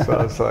 so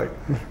I was like,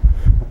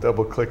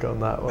 double click on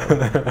that one.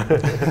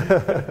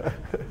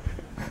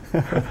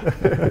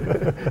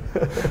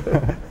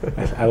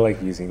 I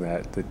like using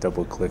that, the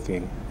double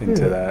clicking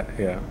into that,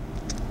 yeah.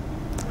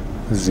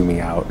 Zooming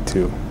out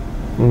too.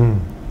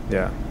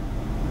 Yeah.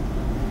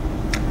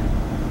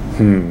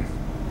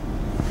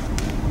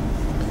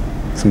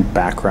 Some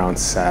background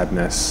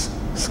sadness,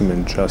 some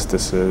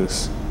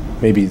injustices.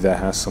 Maybe that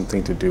has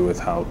something to do with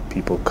how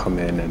people come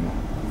in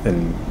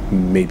and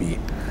maybe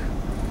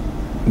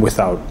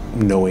without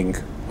knowing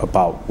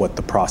about what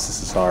the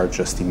processes are,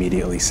 just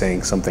immediately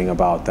saying something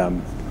about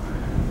them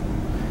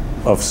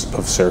of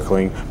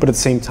circling. But at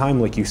the same time,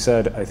 like you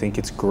said, I think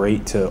it's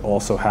great to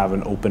also have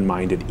an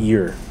open-minded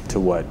ear to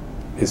what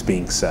is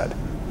being said.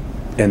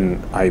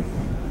 And I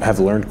have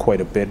learned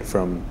quite a bit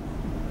from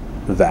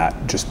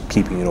that, just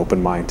keeping an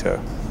open mind to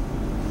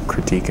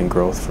critique and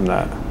growth from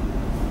that.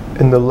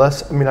 And the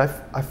less, I mean, I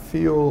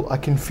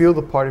can feel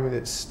the part of me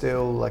that's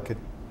still like a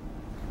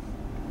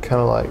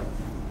kind of like,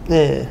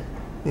 you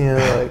know,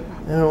 like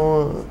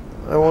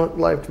I want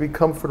life to be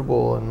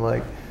comfortable and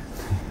like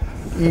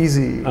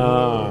easy.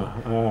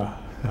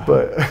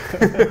 But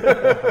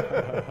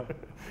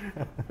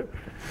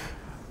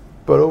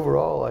but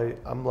overall,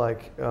 I'm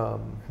like,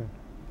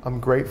 I'm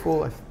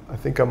grateful. I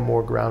think I'm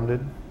more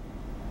grounded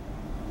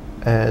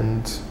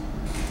and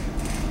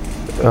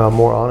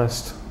more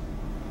honest.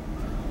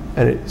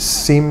 And it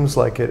seems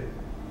like it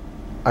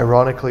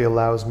ironically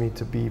allows me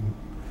to be,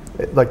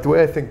 like the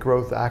way I think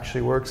growth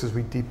actually works is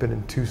we deepen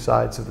in two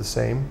sides of the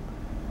same.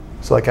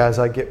 So like as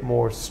I get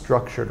more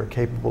structured or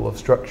capable of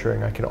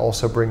structuring, I can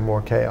also bring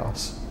more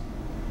chaos.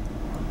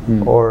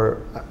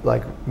 Or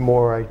like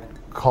more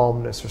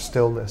calmness or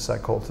stillness I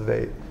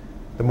cultivate,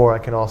 the more I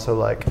can also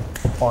like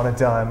on a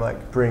dime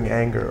like bring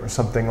anger or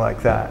something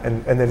like that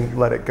and then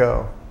let it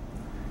go.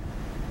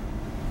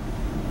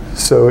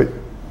 So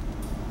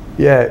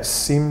it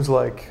seems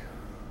like,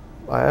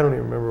 I don't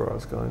even remember where I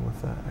was going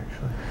with that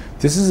actually.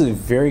 This is a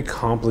very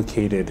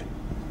complicated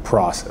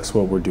process,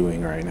 what we're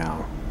doing right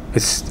now.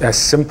 It's as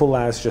simple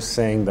as just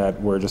saying that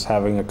we're just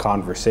having a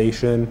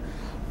conversation,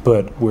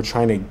 but we're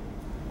trying to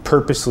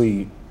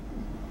purposely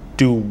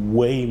do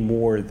way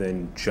more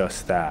than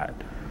just that.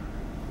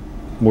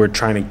 We're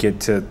trying to get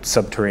to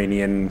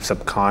subterranean,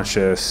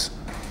 subconscious,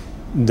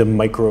 the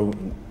micro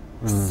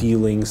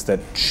feelings that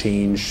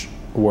change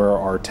where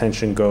our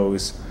attention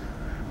goes.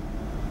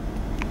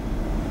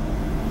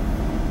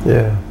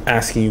 Yeah.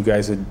 asking you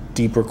guys a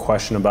deeper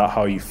question about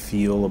how you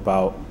feel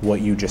about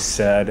what you just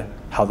said,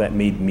 how that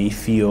made me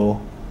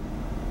feel,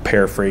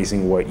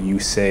 paraphrasing what you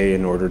say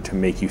in order to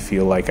make you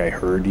feel like I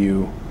heard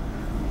you.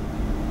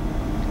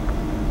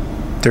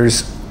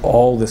 There's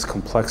all this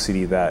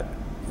complexity that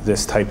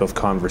this type of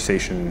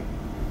conversation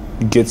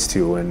gets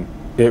to, and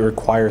it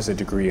requires a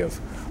degree of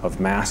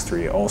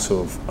mastery,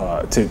 also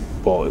to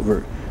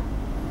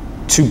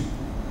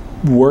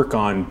work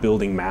on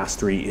building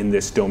mastery in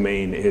this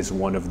domain is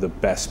one of the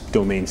best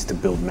domains to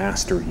build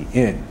mastery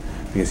in,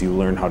 because you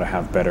learn how to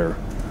have better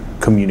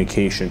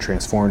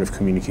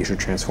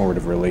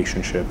transformative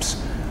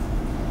relationships.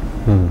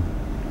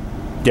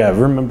 Yeah,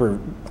 remember,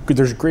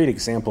 there's great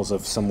examples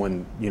of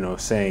someone,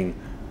 saying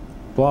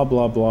blah,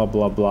 blah, blah,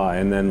 blah, blah,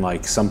 and then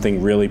like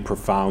something really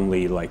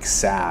profoundly like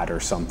sad or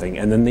something,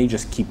 and then they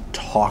just keep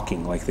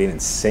talking like they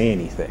didn't say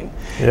anything.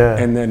 Yeah.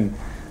 And then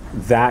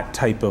that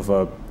type of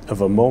a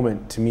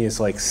moment to me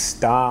is like,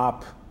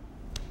 stop.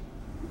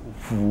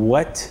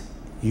 What?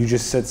 You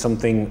just said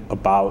something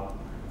about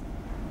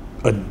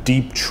a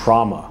deep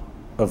trauma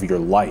of your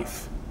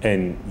life,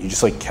 and you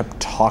just like kept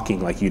talking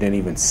like you didn't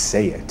even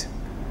say it.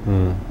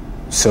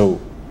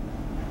 So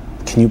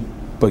can you,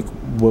 like,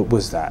 what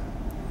was that?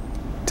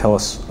 Tell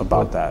us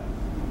about that.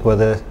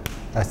 Well,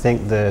 I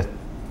think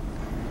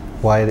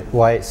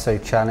why it's so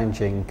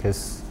challenging,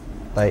 because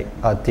like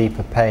our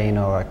deeper pain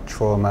or our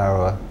trauma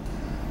or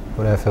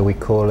whatever we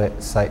call it,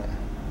 it's like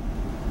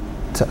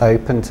to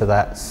open to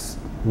that's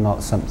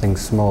not something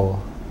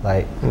small.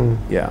 Like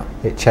Yeah.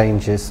 it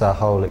changes our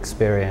whole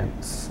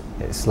experience.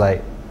 It's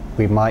like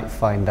we might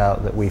find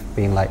out that we've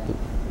been like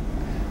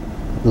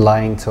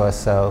lying to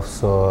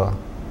ourselves or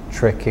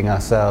tricking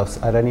ourselves.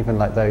 I don't even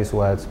like those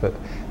words, but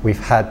we've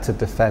had to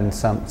defend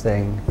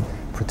something,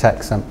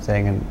 protect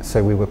something, and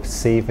so we were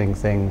perceiving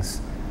things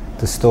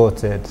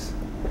distorted.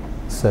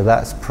 So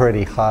that's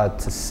pretty hard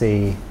to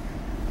see.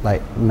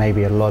 Like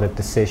maybe a lot of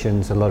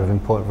decisions, a lot of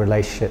important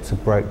relationships are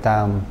broke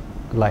down,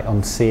 like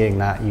on seeing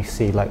that, you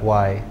see like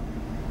why.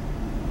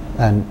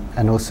 And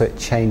also it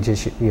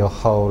changes your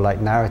whole like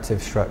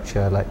narrative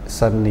structure. Like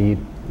suddenly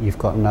you've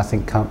got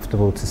nothing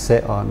comfortable to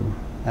sit on,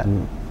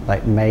 and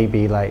like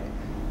maybe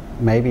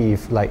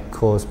you've like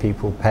caused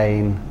people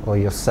pain or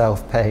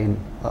yourself pain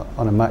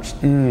on a much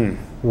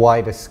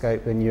wider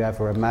scope than you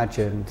ever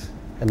imagined.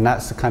 And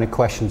that's the kind of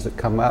questions that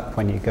come up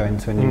when you go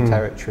into a new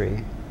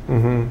territory.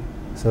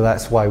 So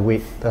that's why we're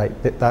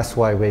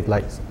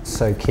like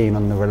so keen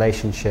on the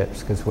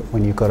relationships, because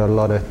when you've got a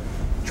lot of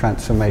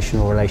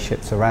transformational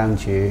relationships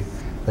around you,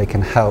 they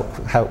can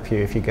help you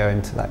if you go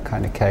into that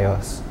kind of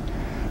chaos.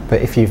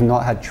 But if you've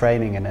not had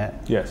training in it,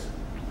 Yes.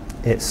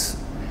 it's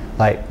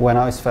like when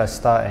I was first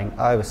starting,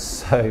 I was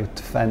so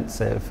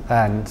defensive,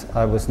 and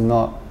I was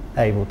not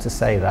able to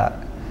say that.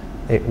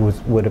 It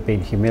would have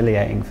been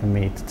humiliating for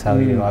me to tell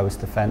you I was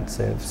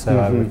defensive. So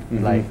I would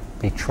like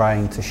be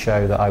trying to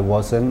show that I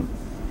wasn't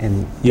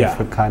in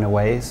different kind of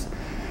ways.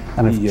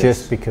 And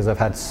just because I've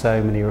had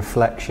so many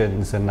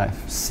reflections, and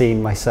I've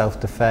seen myself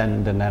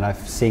defend, and then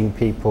I've seen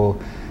people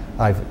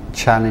I've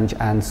challenged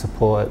and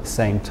support at the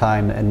same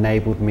time, that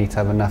enabled me to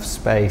have enough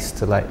space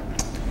to like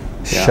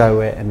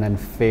show it, and then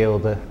feel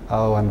that,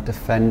 oh, I'm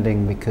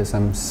defending because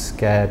I'm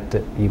scared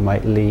that you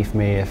might leave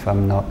me if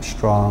I'm not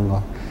strong,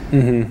 or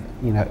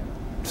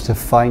to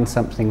find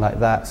something like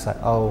that. It's like,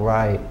 oh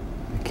right,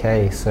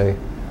 okay, so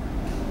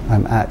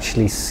I'm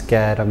actually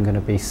scared I'm going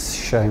to be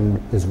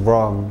shown as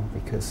wrong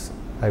because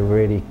I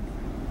really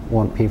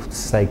want people to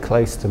stay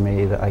close to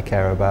me that I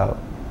care about.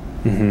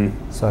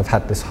 So I've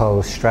had this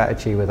whole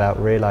strategy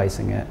without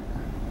realizing it,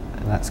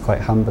 and that's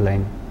quite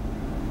humbling.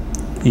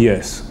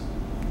 Yes.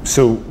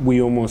 So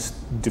we almost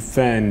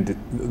defend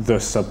the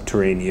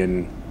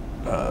subterranean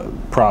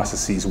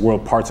processes,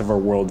 parts of our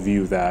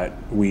worldview that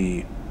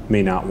we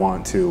may not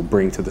want to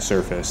bring to the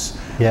surface.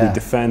 We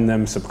defend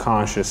them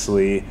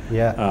subconsciously,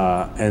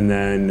 and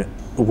then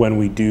when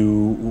we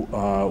do,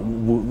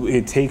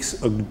 it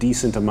takes a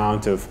decent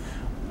amount of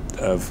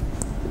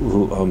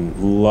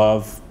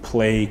love,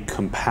 play,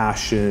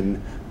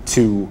 compassion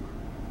to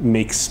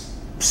make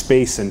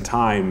space and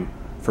time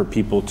for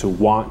people to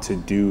want to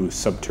do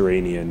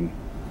subterranean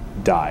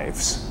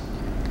dives.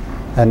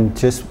 And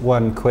just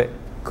one quick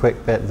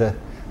bit,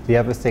 the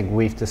other thing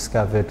we've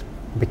discovered,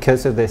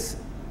 because of this,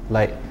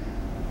 like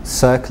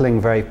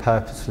circling very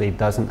purposefully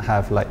doesn't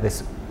have like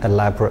this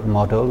elaborate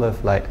model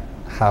of like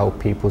how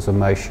people's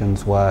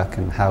emotions work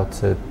and how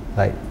to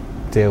like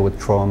deal with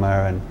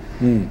trauma,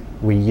 and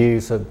we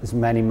use as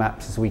many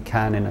maps as we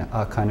can in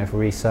our kind of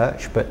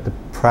research, but the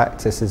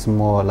practice is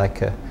more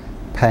like a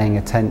paying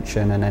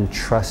attention and then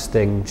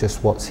trusting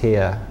just what's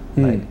here,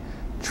 like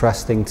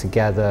trusting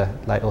together,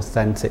 like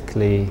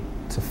authentically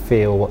to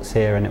feel what's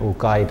here, and it will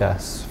guide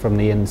us from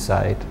the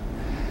inside.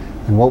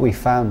 And what we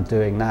found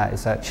doing that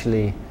is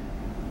actually,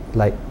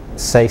 like,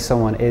 say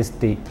someone is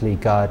deeply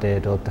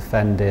guarded or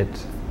defended,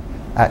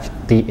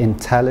 the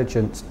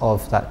intelligence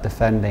of that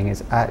defending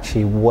is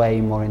actually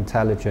way more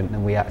intelligent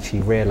than we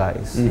actually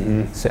realize.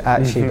 So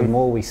actually the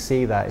more we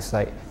see that, it's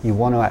like you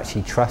want to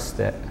actually trust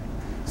it.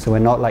 So we're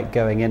not like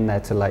going in there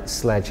to like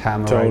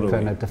sledgehammer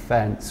open a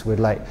defense. We're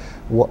like,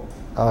 what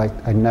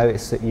I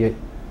noticed that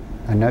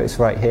I noticed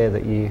right here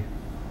that you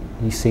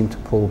seem to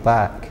pull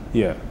back.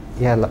 Yeah.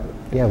 Yeah, like,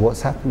 yeah,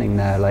 what's happening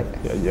there? Like,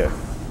 yeah.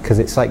 Because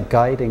it's like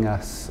guiding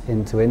us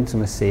into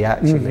intimacy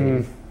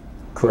actually.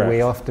 Correct. But we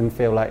often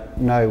feel like,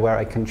 no, where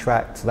I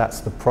contract,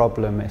 that's the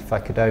problem. If I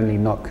could only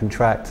not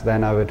contract,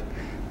 then I would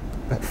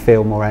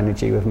feel more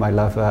energy with my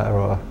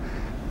lover.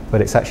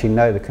 But it's actually,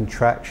 no, the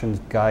contraction's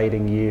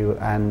guiding you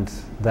and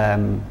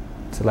them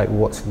to like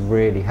what's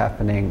really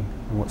happening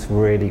and what's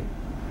really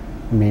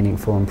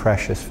meaningful and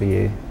precious for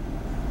you.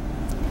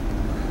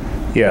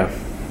 Yeah,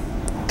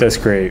 that's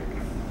great.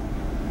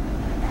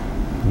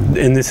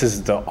 And this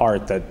is the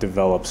art that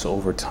develops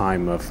over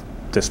time of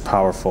this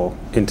powerful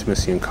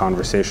intimacy and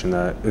conversation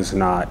that is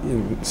not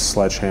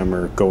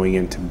sledgehammer going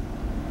into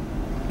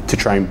to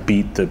try and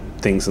beat the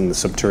things in the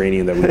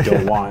subterranean that we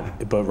don't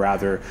want, but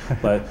rather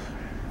let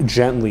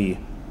gently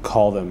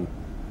call them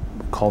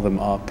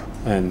up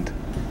and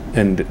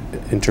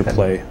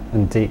interplay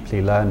and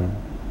deeply learn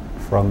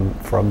from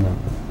them.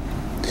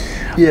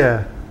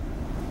 Yeah.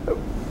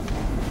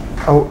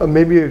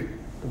 Maybe I'd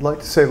like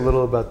to say a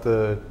little about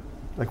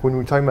like when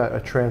we're talking about a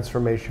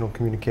transformational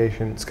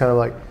communication, it's kind of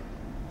like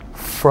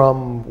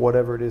from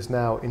whatever it is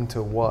now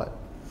into what.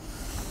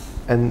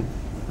 And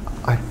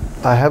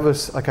I have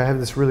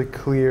this really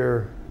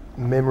clear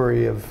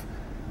memory of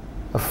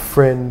a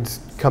friend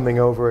coming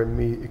over and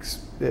me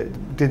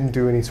didn't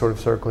do any sort of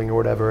circling or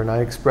whatever, and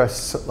I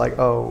expressed like,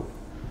 oh,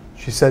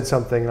 she said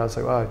something, and I was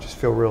like, oh, I just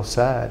feel real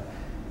sad,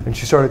 and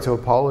she started to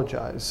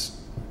apologize,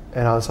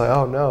 and I was like,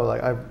 oh no,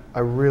 like I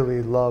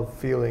really love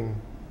feeling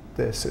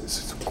this.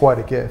 It's quite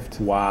a gift.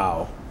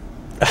 Wow.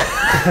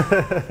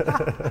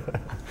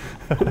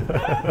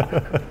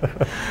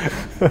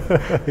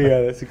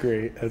 Yeah, that's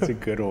great. That's a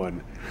good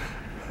one.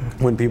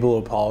 When people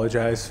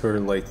apologize for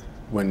like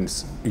when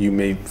you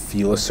may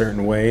feel a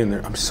certain way and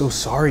I'm so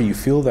sorry you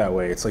feel that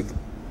way. It's like,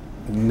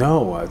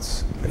 no,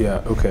 it's,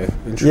 yeah, okay,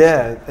 interesting.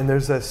 Yeah, and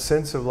there's that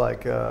sense of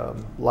like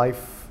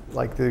life,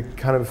 like the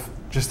kind of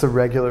just the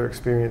regular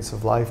experience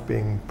of life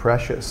being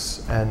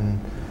precious and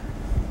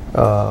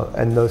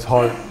those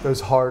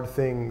hard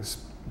things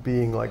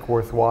being like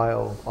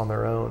worthwhile on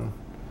their own.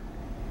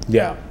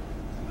 Yeah.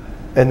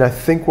 And I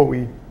think what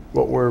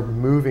we're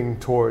moving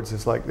towards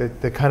is like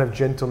the kind of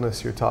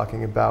gentleness you're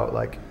talking about,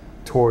 like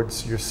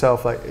towards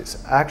yourself. Like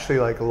it's actually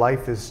like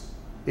life is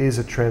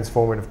a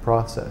transformative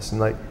process, and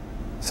like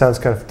sounds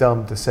kind of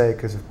dumb to say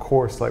because of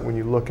course like when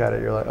you look at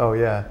it you're like, oh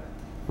yeah,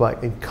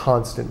 like in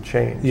constant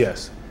change.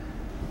 Yes.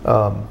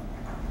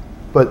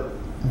 But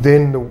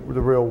then the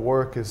real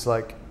work is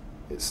like,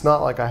 it's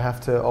not like I have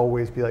to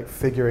always be like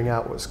figuring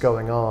out what's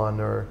going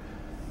on or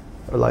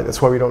like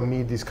that's why we don't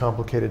need these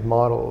complicated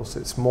models.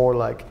 It's more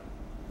like,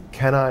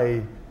 can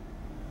I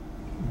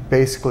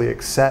basically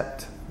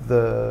accept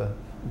the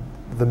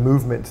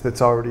movement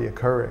that's already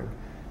occurring,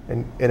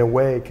 and in a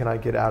way can I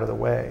get out of the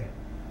way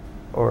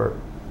or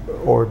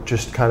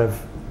just kind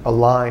of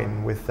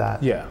align with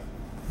that, yeah,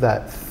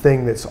 that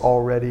thing that's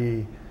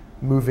already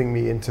moving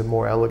me into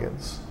more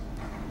elegance.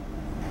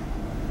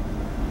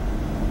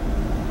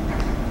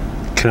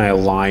 Can I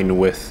align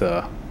with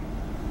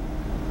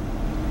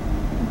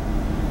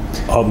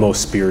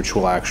utmost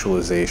spiritual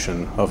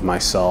actualization of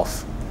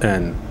myself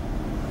and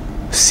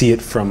see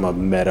it from a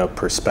meta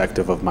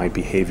perspective of my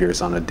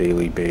behaviors on a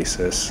daily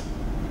basis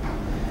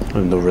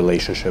and the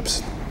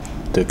relationships,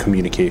 the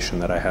communication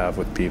that I have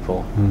with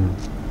people.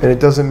 And it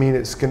doesn't mean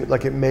it's gonna,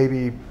 like it may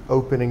be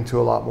opening to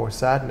a lot more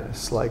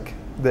sadness, like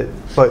that,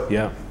 but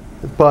yeah,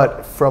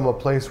 but from a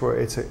place where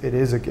it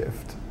is a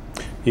gift.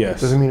 Yes.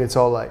 Doesn't mean it's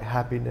all like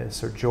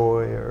happiness or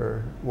joy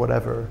or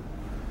whatever,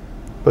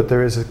 but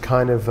there is a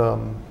kind of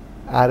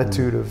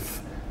attitude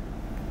of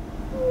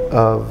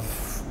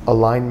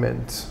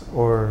alignment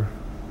or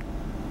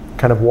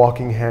kind of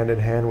walking hand in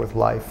hand with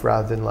life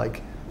rather than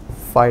like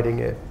fighting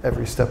it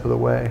every step of the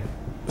way.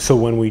 So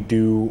when we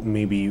do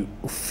maybe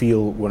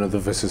feel one of the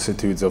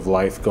vicissitudes of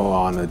life go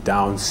on a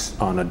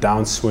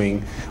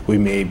downswing, we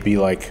may be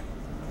like,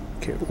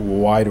 okay,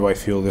 why do I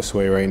feel this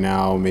way right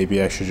now?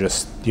 Maybe I should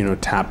just,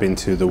 tap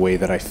into the way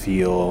that I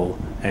feel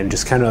and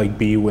just kind of like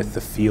be with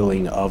the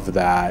feeling of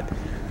that.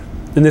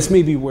 And this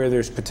may be where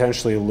there's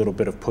potentially a little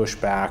bit of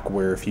pushback,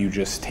 where if you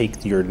just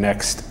take your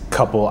next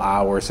couple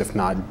hours, if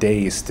not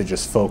days, to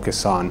just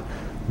focus on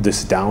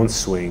this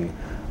downswing,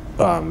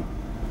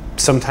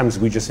 sometimes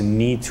we just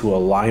need to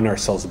align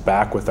ourselves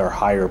back with our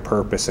higher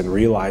purpose and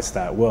realize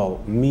that,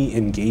 well, me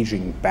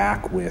engaging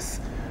back with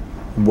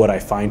what I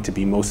find to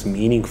be most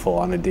meaningful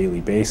on a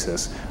daily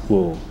basis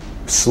will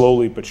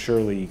slowly but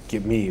surely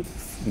get me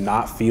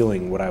not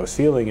feeling what I was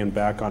feeling and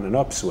back on an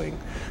upswing.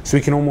 So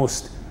we can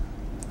almost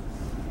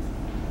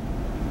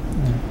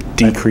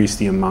decrease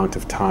the amount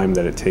of time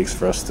that it takes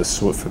for us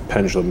for the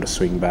pendulum to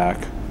swing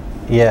back.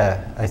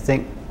 Yeah, I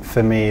think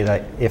for me,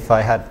 like if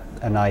I had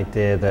an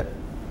idea that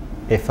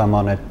if I'm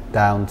on a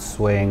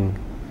downswing,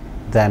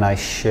 then I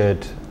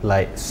should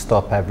like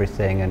stop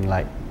everything and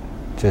like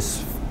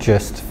just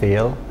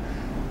feel.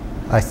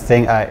 I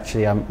think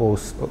actually I'm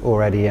also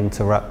already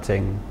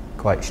interrupting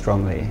quite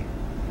strongly.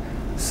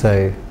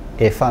 So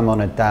if I'm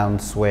on a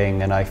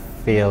downswing and I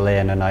feel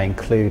in and I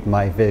include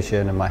my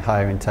vision and my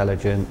higher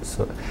intelligence,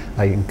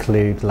 I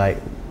include like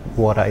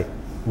what I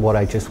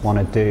just want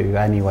to do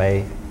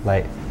anyway,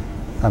 like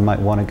I might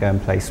want to go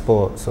and play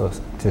sports or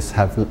just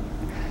have,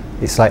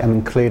 it's like I'm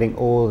including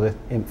all the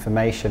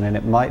information, and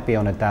it might be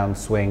on a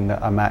downswing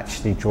that I'm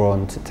actually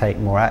drawn to take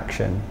more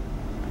action.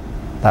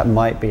 That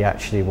might be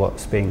actually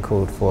what's being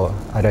called for.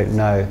 I don't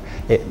know.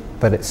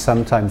 But it's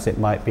sometimes it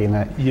might be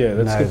like, yeah,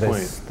 that's no, a good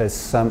point. There's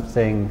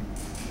something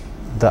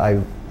that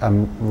I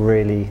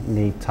really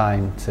need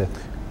time to,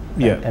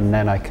 and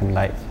then I can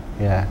like,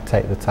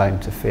 take the time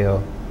to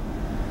feel.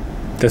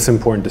 That's an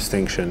important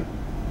distinction.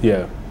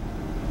 Yeah.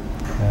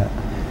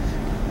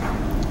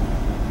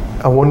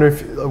 I wonder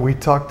if we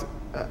talked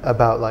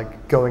about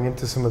like going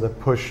into some of the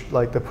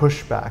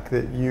pushback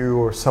that you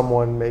or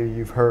someone maybe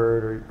you've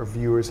heard or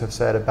viewers have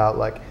said about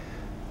like,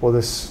 well,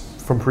 this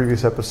from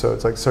previous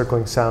episodes, like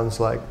circling sounds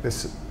like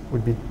this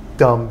would be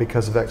dumb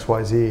because of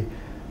XYZ.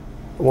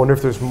 I wonder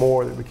if there's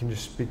more that we can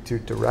just speak to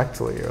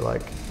directly, or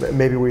like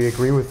maybe we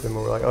agree with them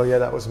and we're like, oh yeah,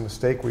 that was a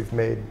mistake we've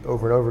made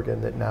over and over again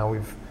that now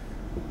we've,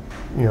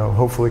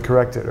 hopefully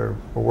corrected or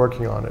we're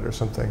working on it or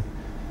something.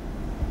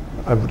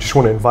 I just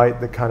want to invite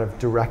the kind of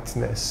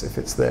directness if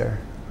it's there.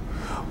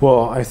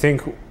 Well, I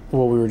think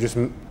what we were just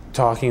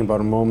talking about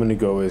a moment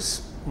ago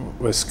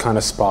was kind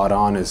of spot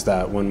on. Is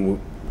that when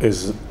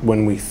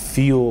we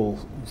feel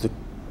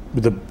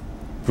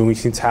when we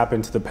can tap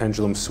into the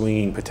pendulum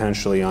swinging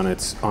potentially on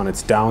its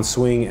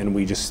downswing, and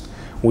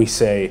we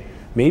say,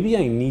 maybe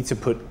I need to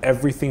put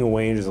everything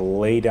away and just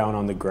lay down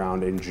on the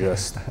ground and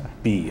just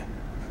be,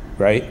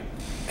 right?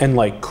 And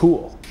like,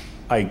 cool.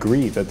 I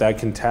agree that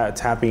can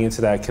tapping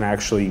into that can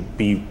actually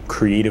be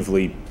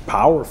creatively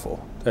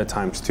powerful at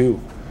times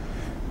too.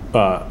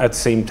 At the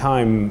same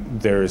time,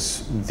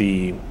 there's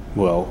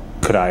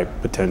could I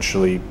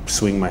potentially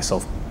swing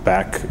myself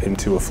back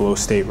into a flow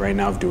state right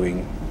now of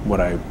doing what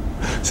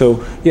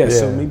so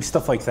maybe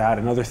stuff like that.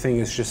 Another thing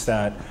is just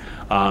that,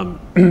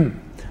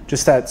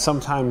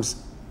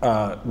 sometimes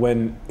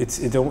when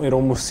it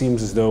almost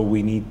seems as though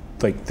we need,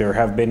 like there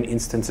have been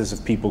instances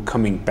of people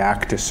coming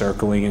back to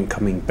circling and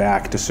coming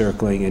back to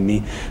circling,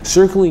 and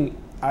circling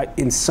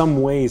in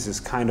some ways is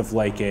kind of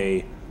like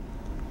you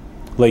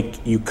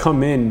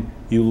come in,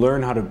 you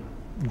learn how to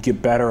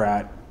get better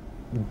at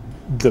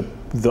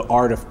the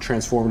art of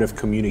transformative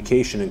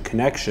communication and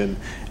connection,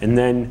 and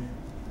then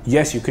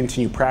yes, you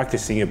continue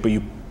practicing it, but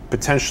you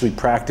potentially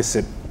practice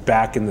it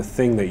back in the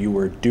thing that you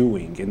were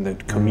doing, in the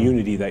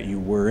community that you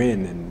were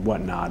in and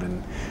whatnot,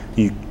 and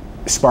you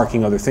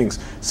sparking other things.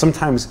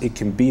 Sometimes it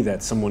can be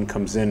that someone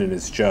comes in and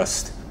is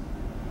just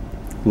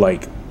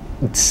like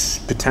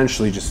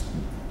potentially just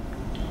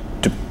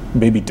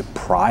maybe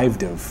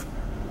deprived of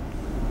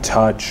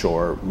touch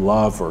or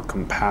love or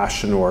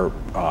compassion or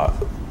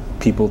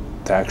people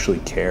to actually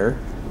care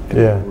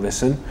and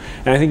listen.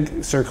 And I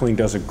think circling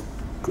does a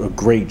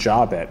great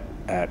job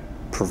at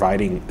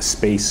providing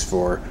space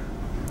for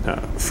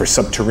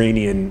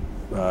subterranean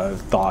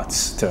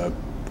thoughts to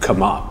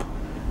come up.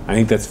 I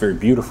think that's very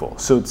beautiful.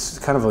 So it's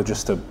kind of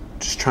just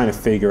trying to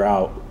figure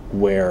out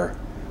where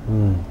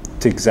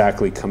to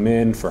exactly come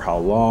in, for how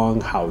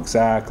long, how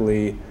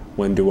exactly,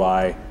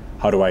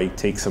 how do I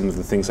take some of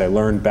the things I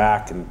learned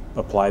back and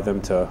apply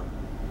them to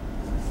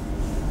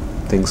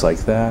things like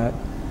that.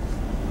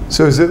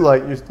 So is it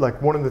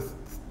like one of the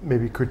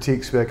maybe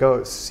critiques be like, oh,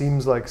 it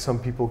seems like some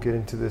people get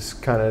into this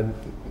kind of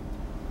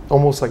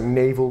almost like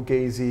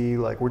navel-gazy,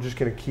 like we're just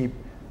going to keep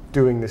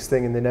doing this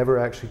thing, and they never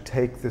actually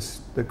take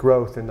the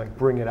growth and like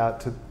bring it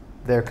out to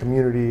their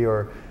community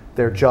or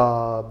their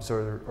jobs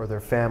or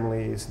their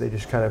families. They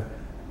just kind of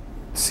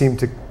seem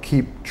to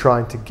keep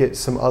trying to get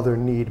some other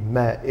need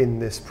met in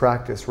this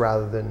practice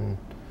rather than,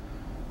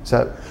 is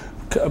that?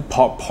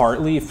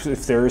 Partly,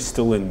 if there is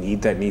still a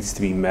need that needs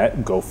to be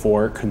met, go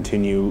for it,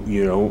 continue,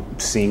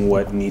 seeing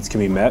what needs can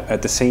be met.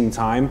 At the same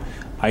time,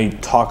 I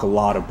talk a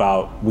lot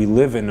about, we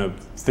live in a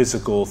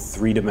physical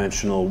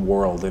three-dimensional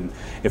world, and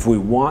if we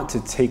want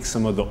to take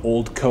some of the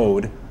old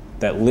code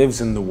that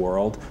lives in the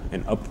world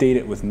and update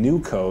it with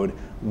new code,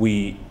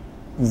 we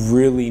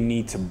really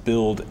need to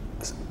build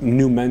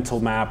new mental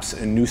maps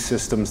and new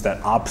systems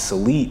that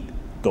obsolete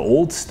the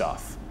old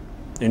stuff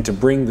and to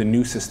bring the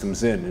new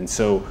systems in. And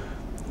so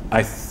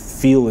I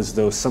feel as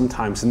though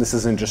sometimes, and this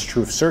isn't just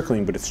true of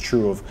circling, but it's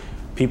true of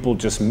people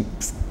just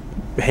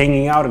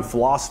hanging out and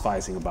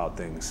philosophizing about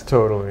things.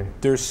 Totally.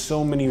 There's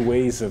so many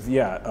ways of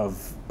that.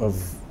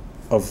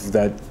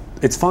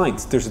 It's fine.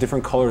 There's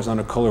different colors on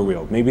a color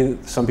wheel. Maybe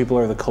some people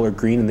are the color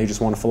green and they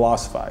just want to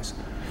philosophize.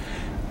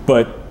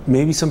 But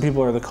maybe some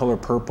people are the color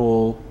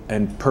purple,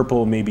 and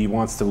purple maybe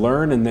wants to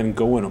learn and then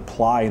go and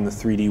apply in the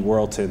 3D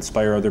world to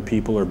inspire other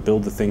people or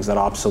build the things that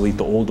obsolete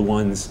the old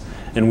ones.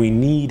 And we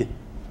need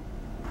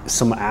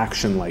some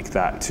action like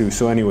that too.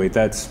 So anyway,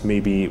 that's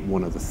maybe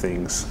one of the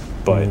things.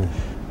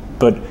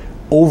 But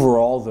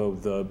overall,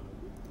 though,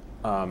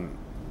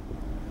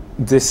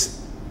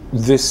 this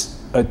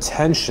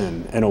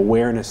attention and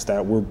awareness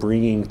that we're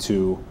bringing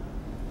to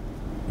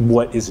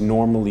what is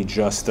normally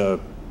just a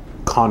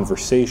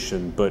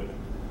conversation, but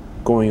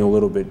going a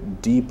little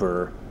bit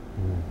deeper.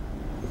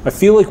 I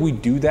feel like we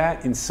do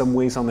that in some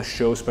ways on the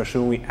show,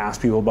 especially when we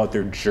ask people about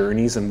their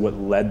journeys and what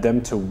led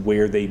them to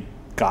where they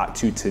got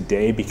to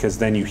today, because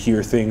then you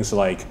hear things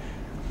like,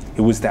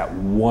 it was that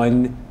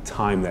one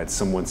time that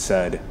someone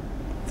said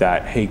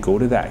that, hey, go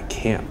to that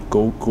camp,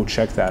 go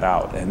check that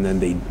out. And then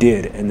they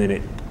did, and then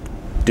it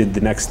did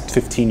the next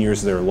 15 years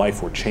of their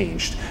life were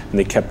changed, and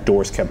they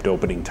doors kept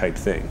opening type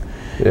thing.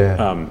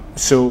 Yeah.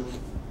 So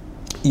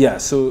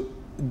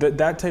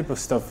that type of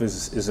stuff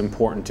is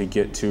important to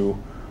get to.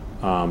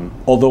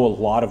 Although a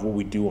lot of what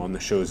we do on the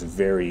show is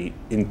very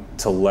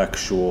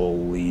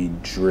intellectually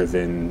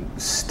driven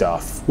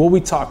stuff. Well,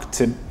 we talked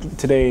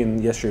today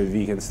and yesterday, the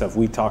vegan stuff,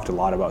 we talked a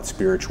lot about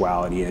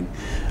spirituality and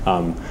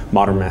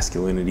modern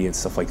masculinity and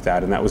stuff like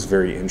that, and that was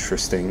very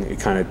interesting.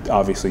 It kind of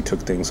obviously took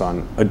things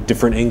on a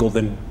different angle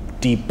than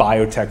deep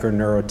biotech or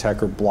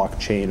neurotech or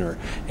blockchain or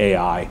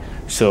AI.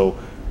 So,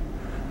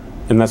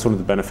 and that's one of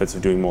the benefits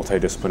of doing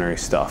multidisciplinary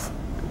stuff.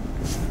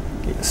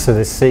 So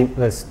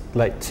there's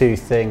like two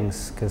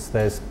things, because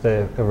there's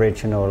the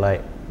original,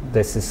 like,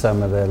 this is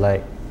some of the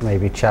like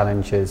maybe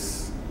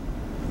challenges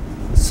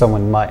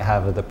someone might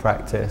have of the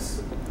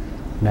practice,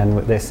 and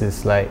then this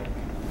is like,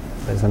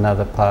 there's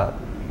another part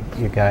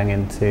you're going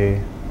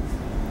into.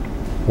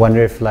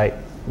 Wonder if like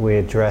we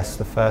address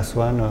the first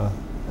one, or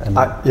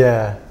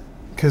yeah,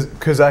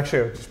 because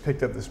actually I just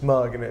picked up this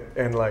mug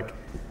and like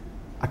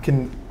I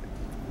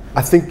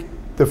think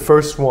the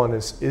first one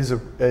is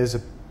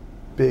a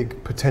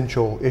big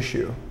potential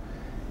issue.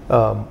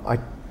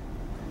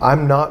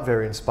 I'm not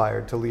very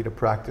inspired to lead a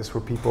practice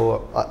where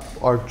people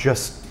are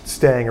just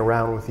staying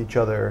around with each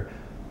other,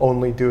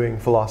 only doing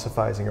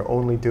philosophizing or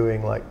only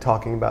doing like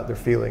talking about their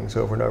feelings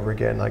over and over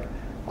again. Like,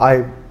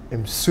 I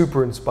am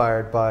super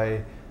inspired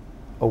by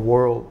the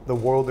world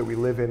that we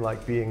live in,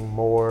 like being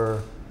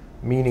more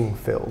meaning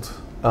filled,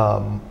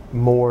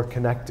 more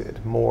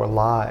connected, more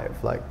alive,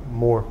 like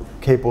more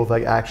capable of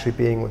like actually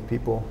being with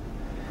people.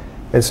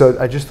 And so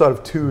I just thought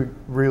of two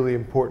really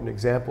important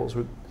examples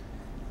where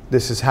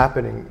this is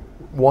happening.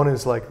 One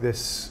is like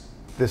this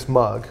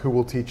mug who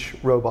will teach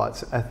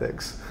robots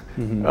ethics.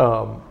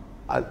 Mm-hmm.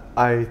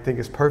 I think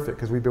is perfect,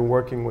 because we've been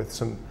working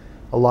with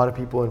a lot of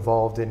people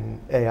involved in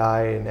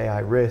AI and AI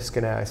risk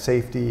and AI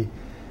safety,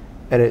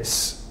 and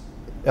it's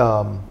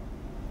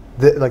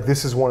like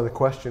this is one of the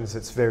questions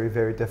that's very,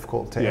 very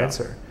difficult to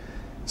answer.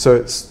 So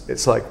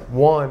it's like,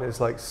 one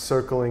is like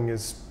circling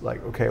is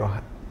like, okay,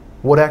 well,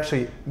 what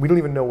actually, we don't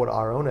even know what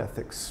our own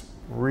ethics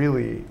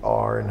really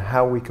are and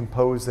how we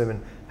compose them and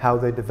how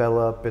they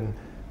develop, and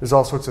there's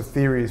all sorts of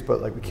theories,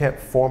 but like we can't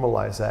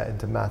formalize that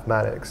into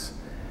mathematics.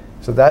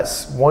 So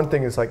that's one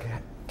thing, is like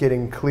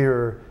getting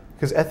clearer,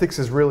 because ethics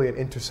is really an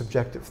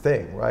intersubjective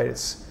thing,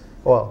 right?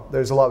 Well,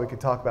 there's a lot we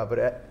could talk about, but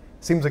it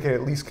seems like it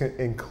at least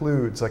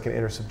includes like an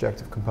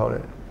intersubjective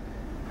component.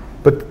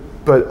 But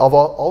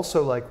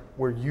also like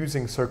we're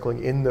using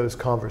circling in those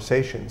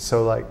conversations.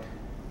 So like,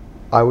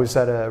 I was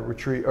at a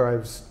retreat, or I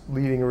was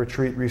leading a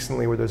retreat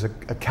recently where there's a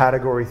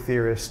category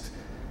theorist,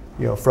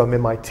 from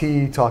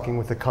MIT talking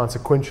with a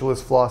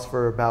consequentialist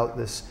philosopher about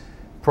this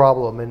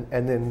problem,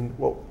 and then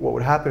what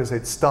would happen is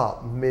they'd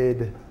stop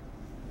mid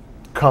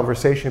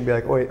conversation and be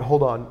like, oh, wait,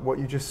 hold on, what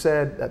you just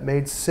said, that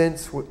made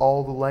sense with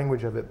all the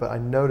language of it, but I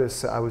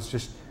noticed that I was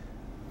just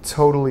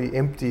totally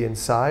empty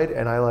inside,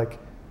 and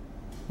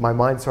my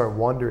mind started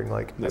wandering,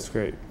 like, that's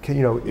great. Could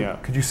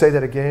you say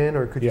that again,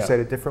 or could you say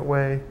it a different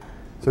way?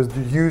 So it's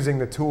using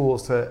the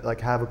tools to like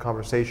have a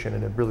conversation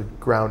in a really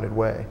grounded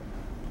way.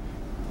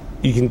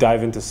 You can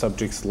dive into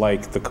subjects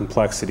like the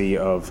complexity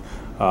of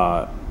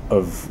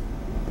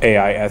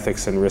AI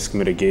ethics and risk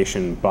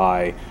mitigation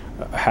by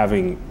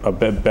having a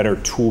better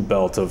tool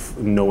belt of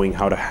knowing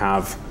how to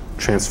have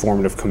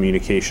transformative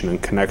communication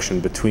and connection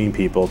between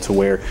people, to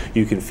where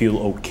you can feel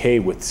okay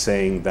with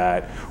saying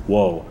that,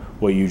 whoa,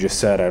 what you just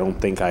said, I don't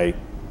think I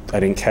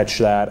didn't catch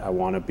that. I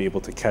want to be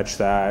able to catch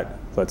that.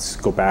 Let's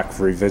go back,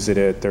 revisit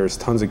it. There's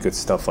tons of good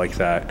stuff like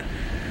that.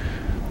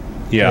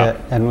 Yeah.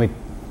 And we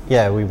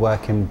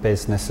work in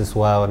business as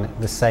well, and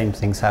the same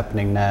thing's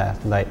happening there.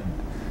 Like,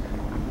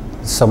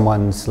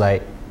 someone's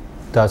like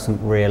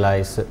doesn't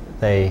realize that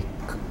they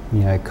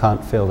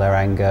can't feel their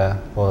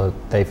anger, or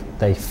they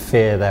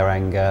fear their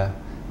anger,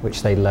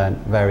 which they learned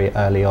very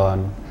early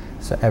on.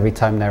 So every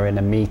time they're in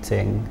a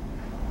meeting,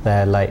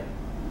 they're like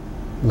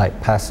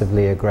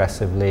passively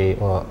aggressively,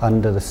 or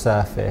under the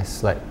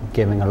surface, like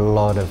giving a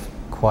lot of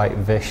quite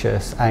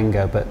vicious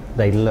anger, but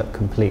they look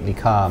completely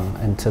calm,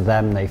 and to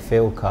them they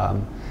feel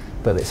calm,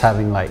 but it's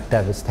having like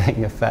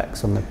devastating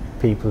effects on the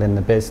people in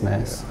the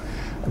business.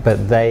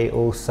 But they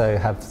also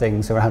have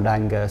things around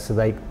anger, so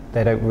they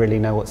don't really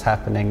know what's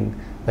happening.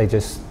 They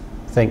just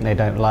think they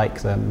don't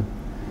like them,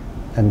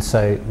 and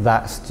so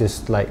that's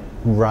just like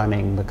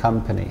running the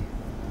company.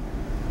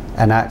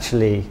 And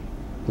actually,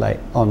 like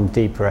on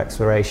deeper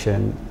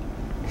exploration,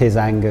 his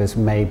angers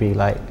may be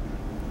like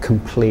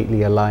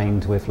completely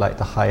aligned with like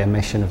the higher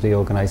mission of the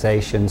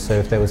organization. So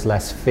if there was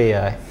less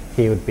fear,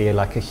 he would be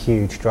like a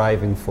huge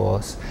driving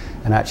force.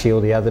 And actually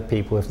all the other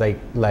people, if they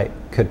like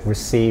could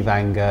receive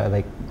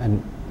anger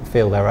and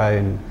feel their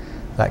own,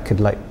 that could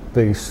like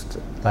boost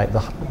like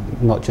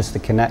not just the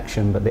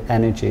connection but the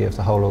energy of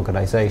the whole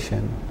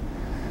organization.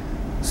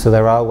 So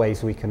there are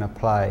ways we can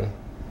apply.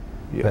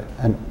 Yeah.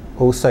 And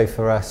also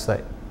for us,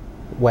 like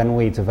when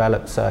we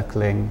developed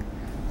circling,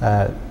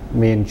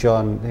 me and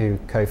John, who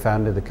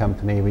co-founded the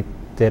company, we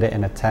did it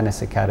in a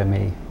tennis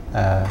academy,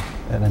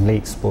 an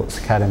elite sports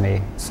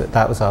academy. So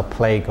that was our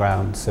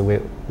playground. So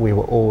we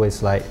were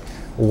always like,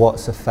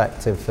 what's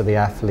effective for the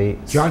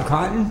athletes? John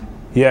Cotton?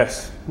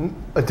 Yes.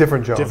 A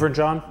different John. Different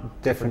John?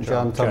 Different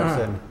John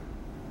Thompson.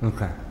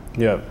 Okay.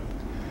 Yeah.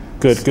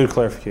 Good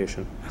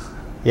clarification.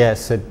 Yeah,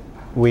 so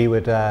we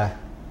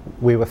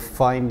were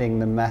finding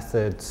the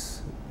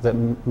methods that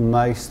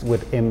most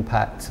would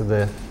impact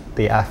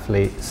the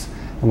athletes,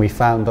 and we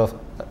found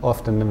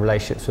often the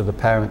relationships with the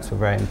parents were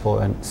very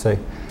important. So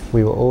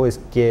we were always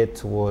geared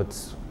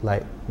towards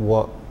like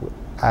what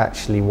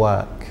actually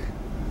work.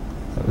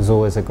 It was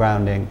always a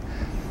grounding,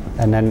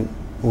 and then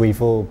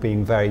we've all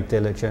been very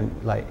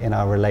diligent like in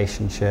our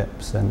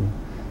relationships and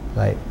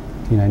like,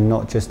 you know,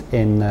 not just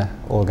in the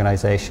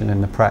organization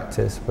and the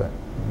practice, but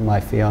my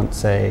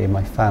fiance,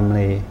 my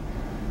family,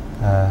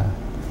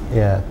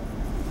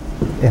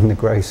 in the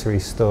grocery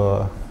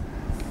store,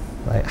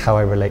 like how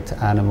I relate to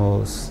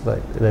animals.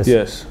 Like there's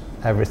Yes.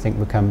 everything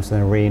becomes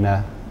an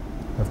arena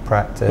of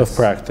practice. Of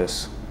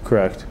practice,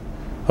 correct.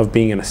 Of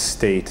being in a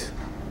state.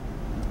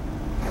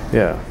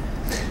 Yeah.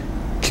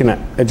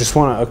 I just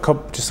want a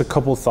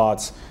couple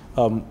thoughts.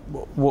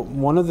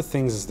 One of the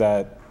things is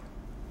that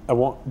I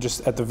want,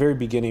 just at the very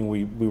beginning,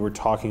 we were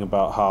talking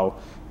about how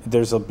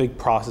there's a big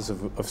process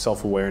of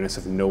self-awareness,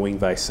 of knowing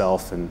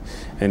thyself,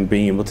 and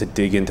being able to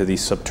dig into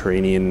these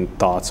subterranean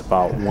thoughts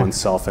about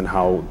oneself and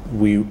how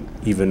we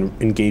even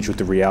engage with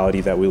the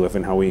reality that we live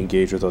in, how we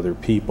engage with other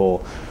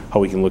people, how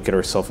we can look at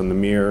ourselves in the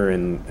mirror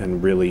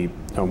and really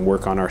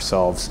work on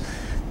ourselves.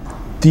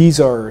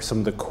 These are some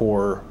of the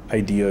core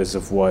ideas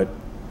of what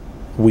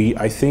we,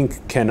 I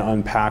think, can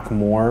unpack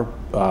more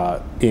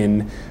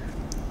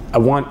I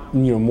want,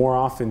 more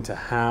often to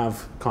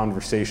have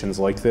conversations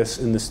like this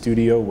in the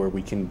studio where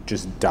we can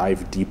just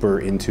dive deeper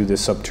into the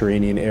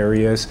subterranean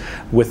areas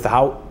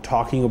without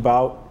talking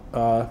about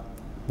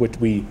what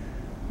we,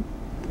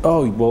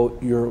 oh, well,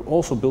 you're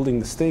also building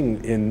this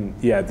thing in,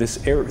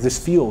 this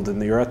field,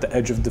 and you're at the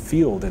edge of the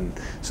field. And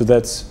so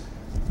that's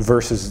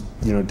versus,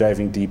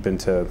 diving deep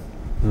into,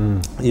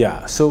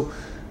 So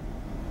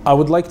I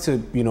would like to,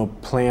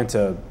 plant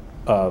a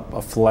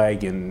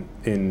flag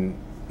in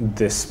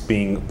this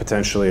being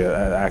potentially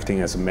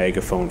acting as a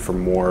megaphone for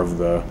more of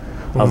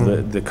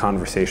the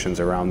conversations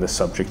around this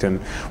subject,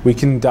 and we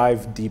can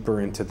dive deeper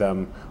into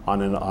them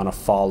on a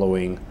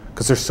following,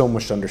 because there's so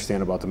much to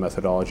understand about the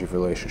methodology of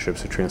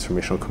relationships, of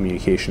transformational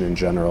communication in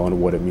general,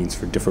 and what it means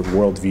for different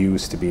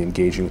worldviews to be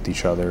engaging with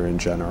each other in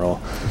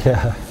general.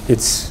 Yeah,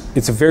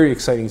 it's a very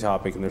exciting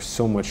topic, and there's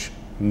so much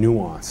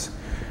nuance.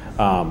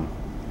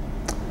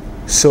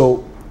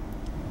 So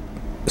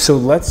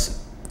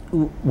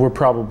we're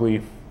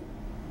probably.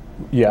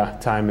 Yeah,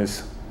 time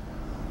is,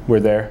 we're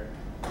there.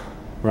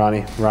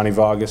 Ronnie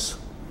Vargas.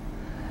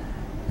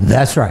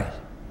 That's right.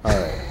 All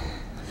right.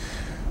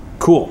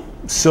 Cool.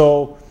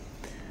 So,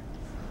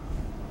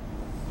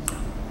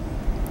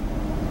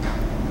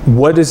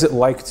 what is it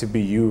like to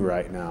be you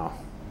right now?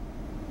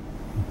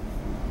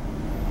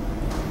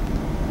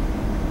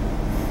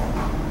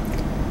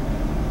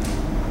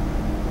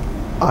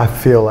 I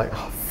feel like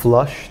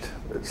flushed.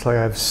 It's like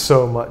I have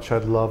so much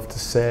I'd love to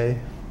say.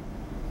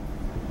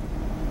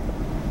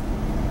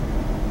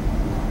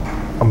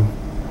 I'm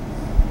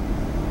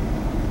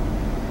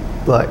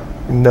like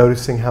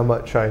noticing how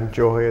much I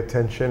enjoy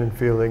attention and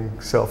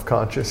feeling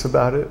self-conscious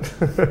about it.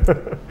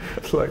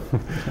 It's like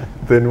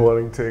then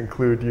wanting to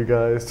include you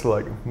guys to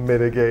like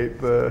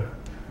mitigate the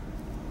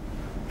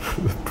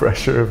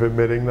pressure of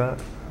admitting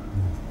that.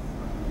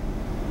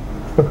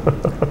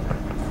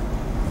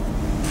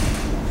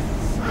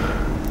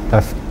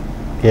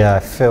 I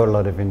feel a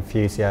lot of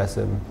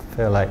enthusiasm. I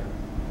feel like,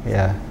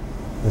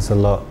 there's a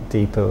lot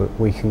deeper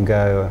we can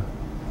go.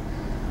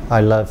 I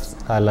love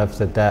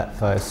the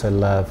depth. I also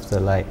love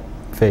the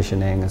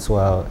visioning as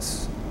well.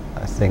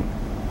 I think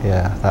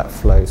that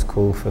flow's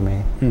cool for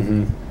me.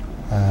 Mm-hmm.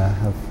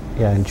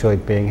 I've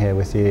enjoyed being here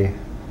with you.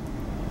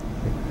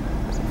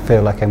 I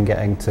feel like I'm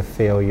getting to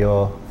feel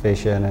your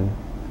vision and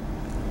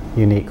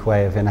unique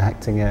way of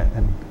enacting it.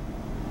 And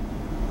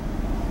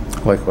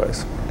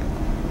likewise.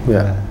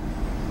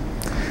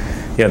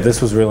 Yeah,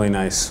 this was really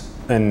nice,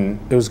 and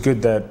it was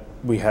good that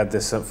we had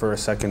this up for a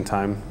second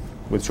time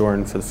with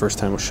Jordan, for the first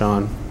time with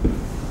Sean.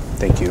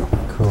 Thank you.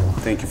 Cool.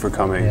 Thank you for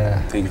coming.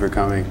 Yeah. Thank you for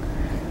coming.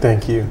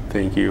 Thank you.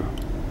 Thank you.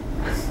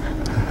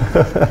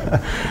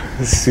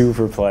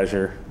 Super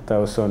pleasure. That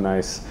was so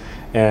nice.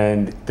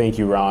 And thank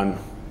you, Ron,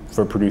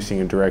 for producing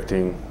and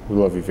directing. We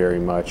love you very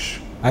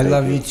much. I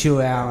love you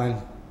too,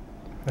 Alan.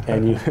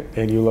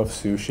 And you love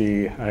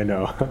sushi. I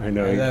know. I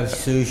love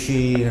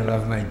sushi. I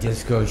love my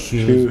disco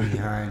shoes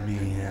behind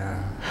me.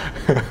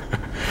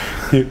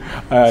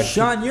 Yeah.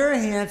 Sean, you're a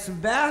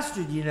handsome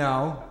bastard. You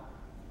know.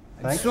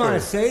 I just want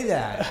to say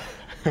that.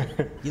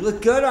 You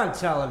look good on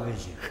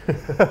television.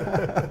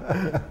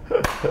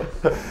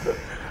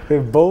 They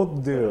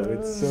both do.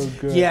 It's so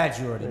good. Yeah,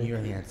 Jordan, you're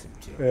handsome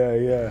too.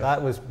 Yeah.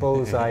 That was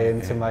bullseye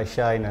into my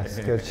shyness.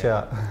 Good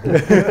shot.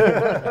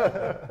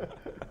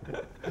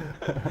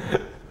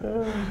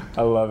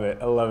 I love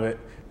it.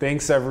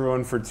 Thanks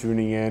everyone for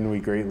tuning in. We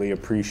greatly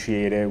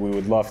appreciate it. We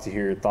would love to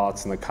hear your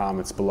thoughts in the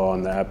comments below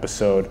on the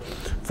episode.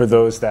 For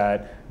those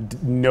that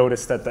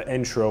noticed that the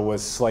intro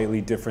was slightly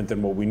different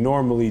than what we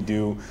normally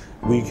do,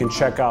 we can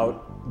check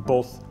out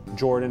both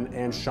Jordan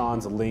and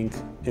Sean's link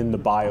in the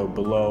bio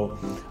below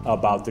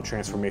about the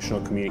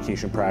transformational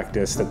communication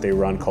practice that they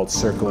run called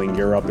Circling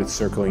Europe. It's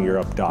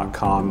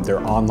circlingeurope.com.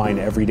 Their online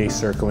everyday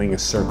circling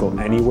is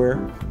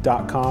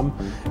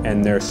circleanywhere.com,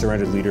 and their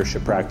surrendered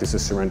leadership practice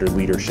is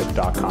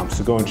surrenderedleadership.com.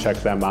 So go and check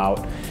them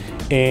out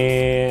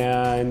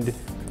and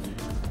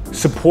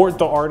support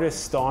the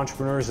artists, the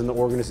entrepreneurs, and the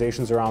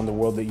organizations around the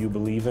world that you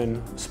believe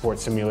in.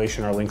 Sports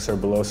simulation, our links are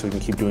below so we can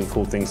keep doing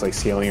cool things like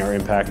scaling our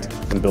impact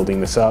and building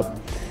this up.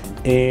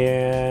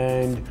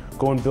 And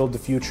go and build the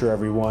future,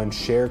 everyone.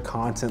 Share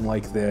content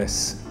like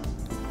this.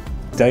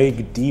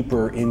 Dig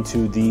deeper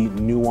into the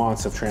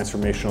nuance of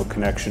transformational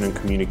connection and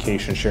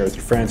communication. Share with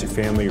your friends, your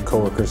family, your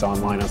coworkers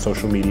online on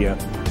social media.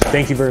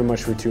 Thank you very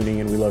much for tuning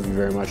in. We love you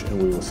very much,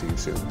 and we will see you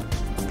soon.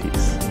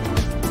 Peace.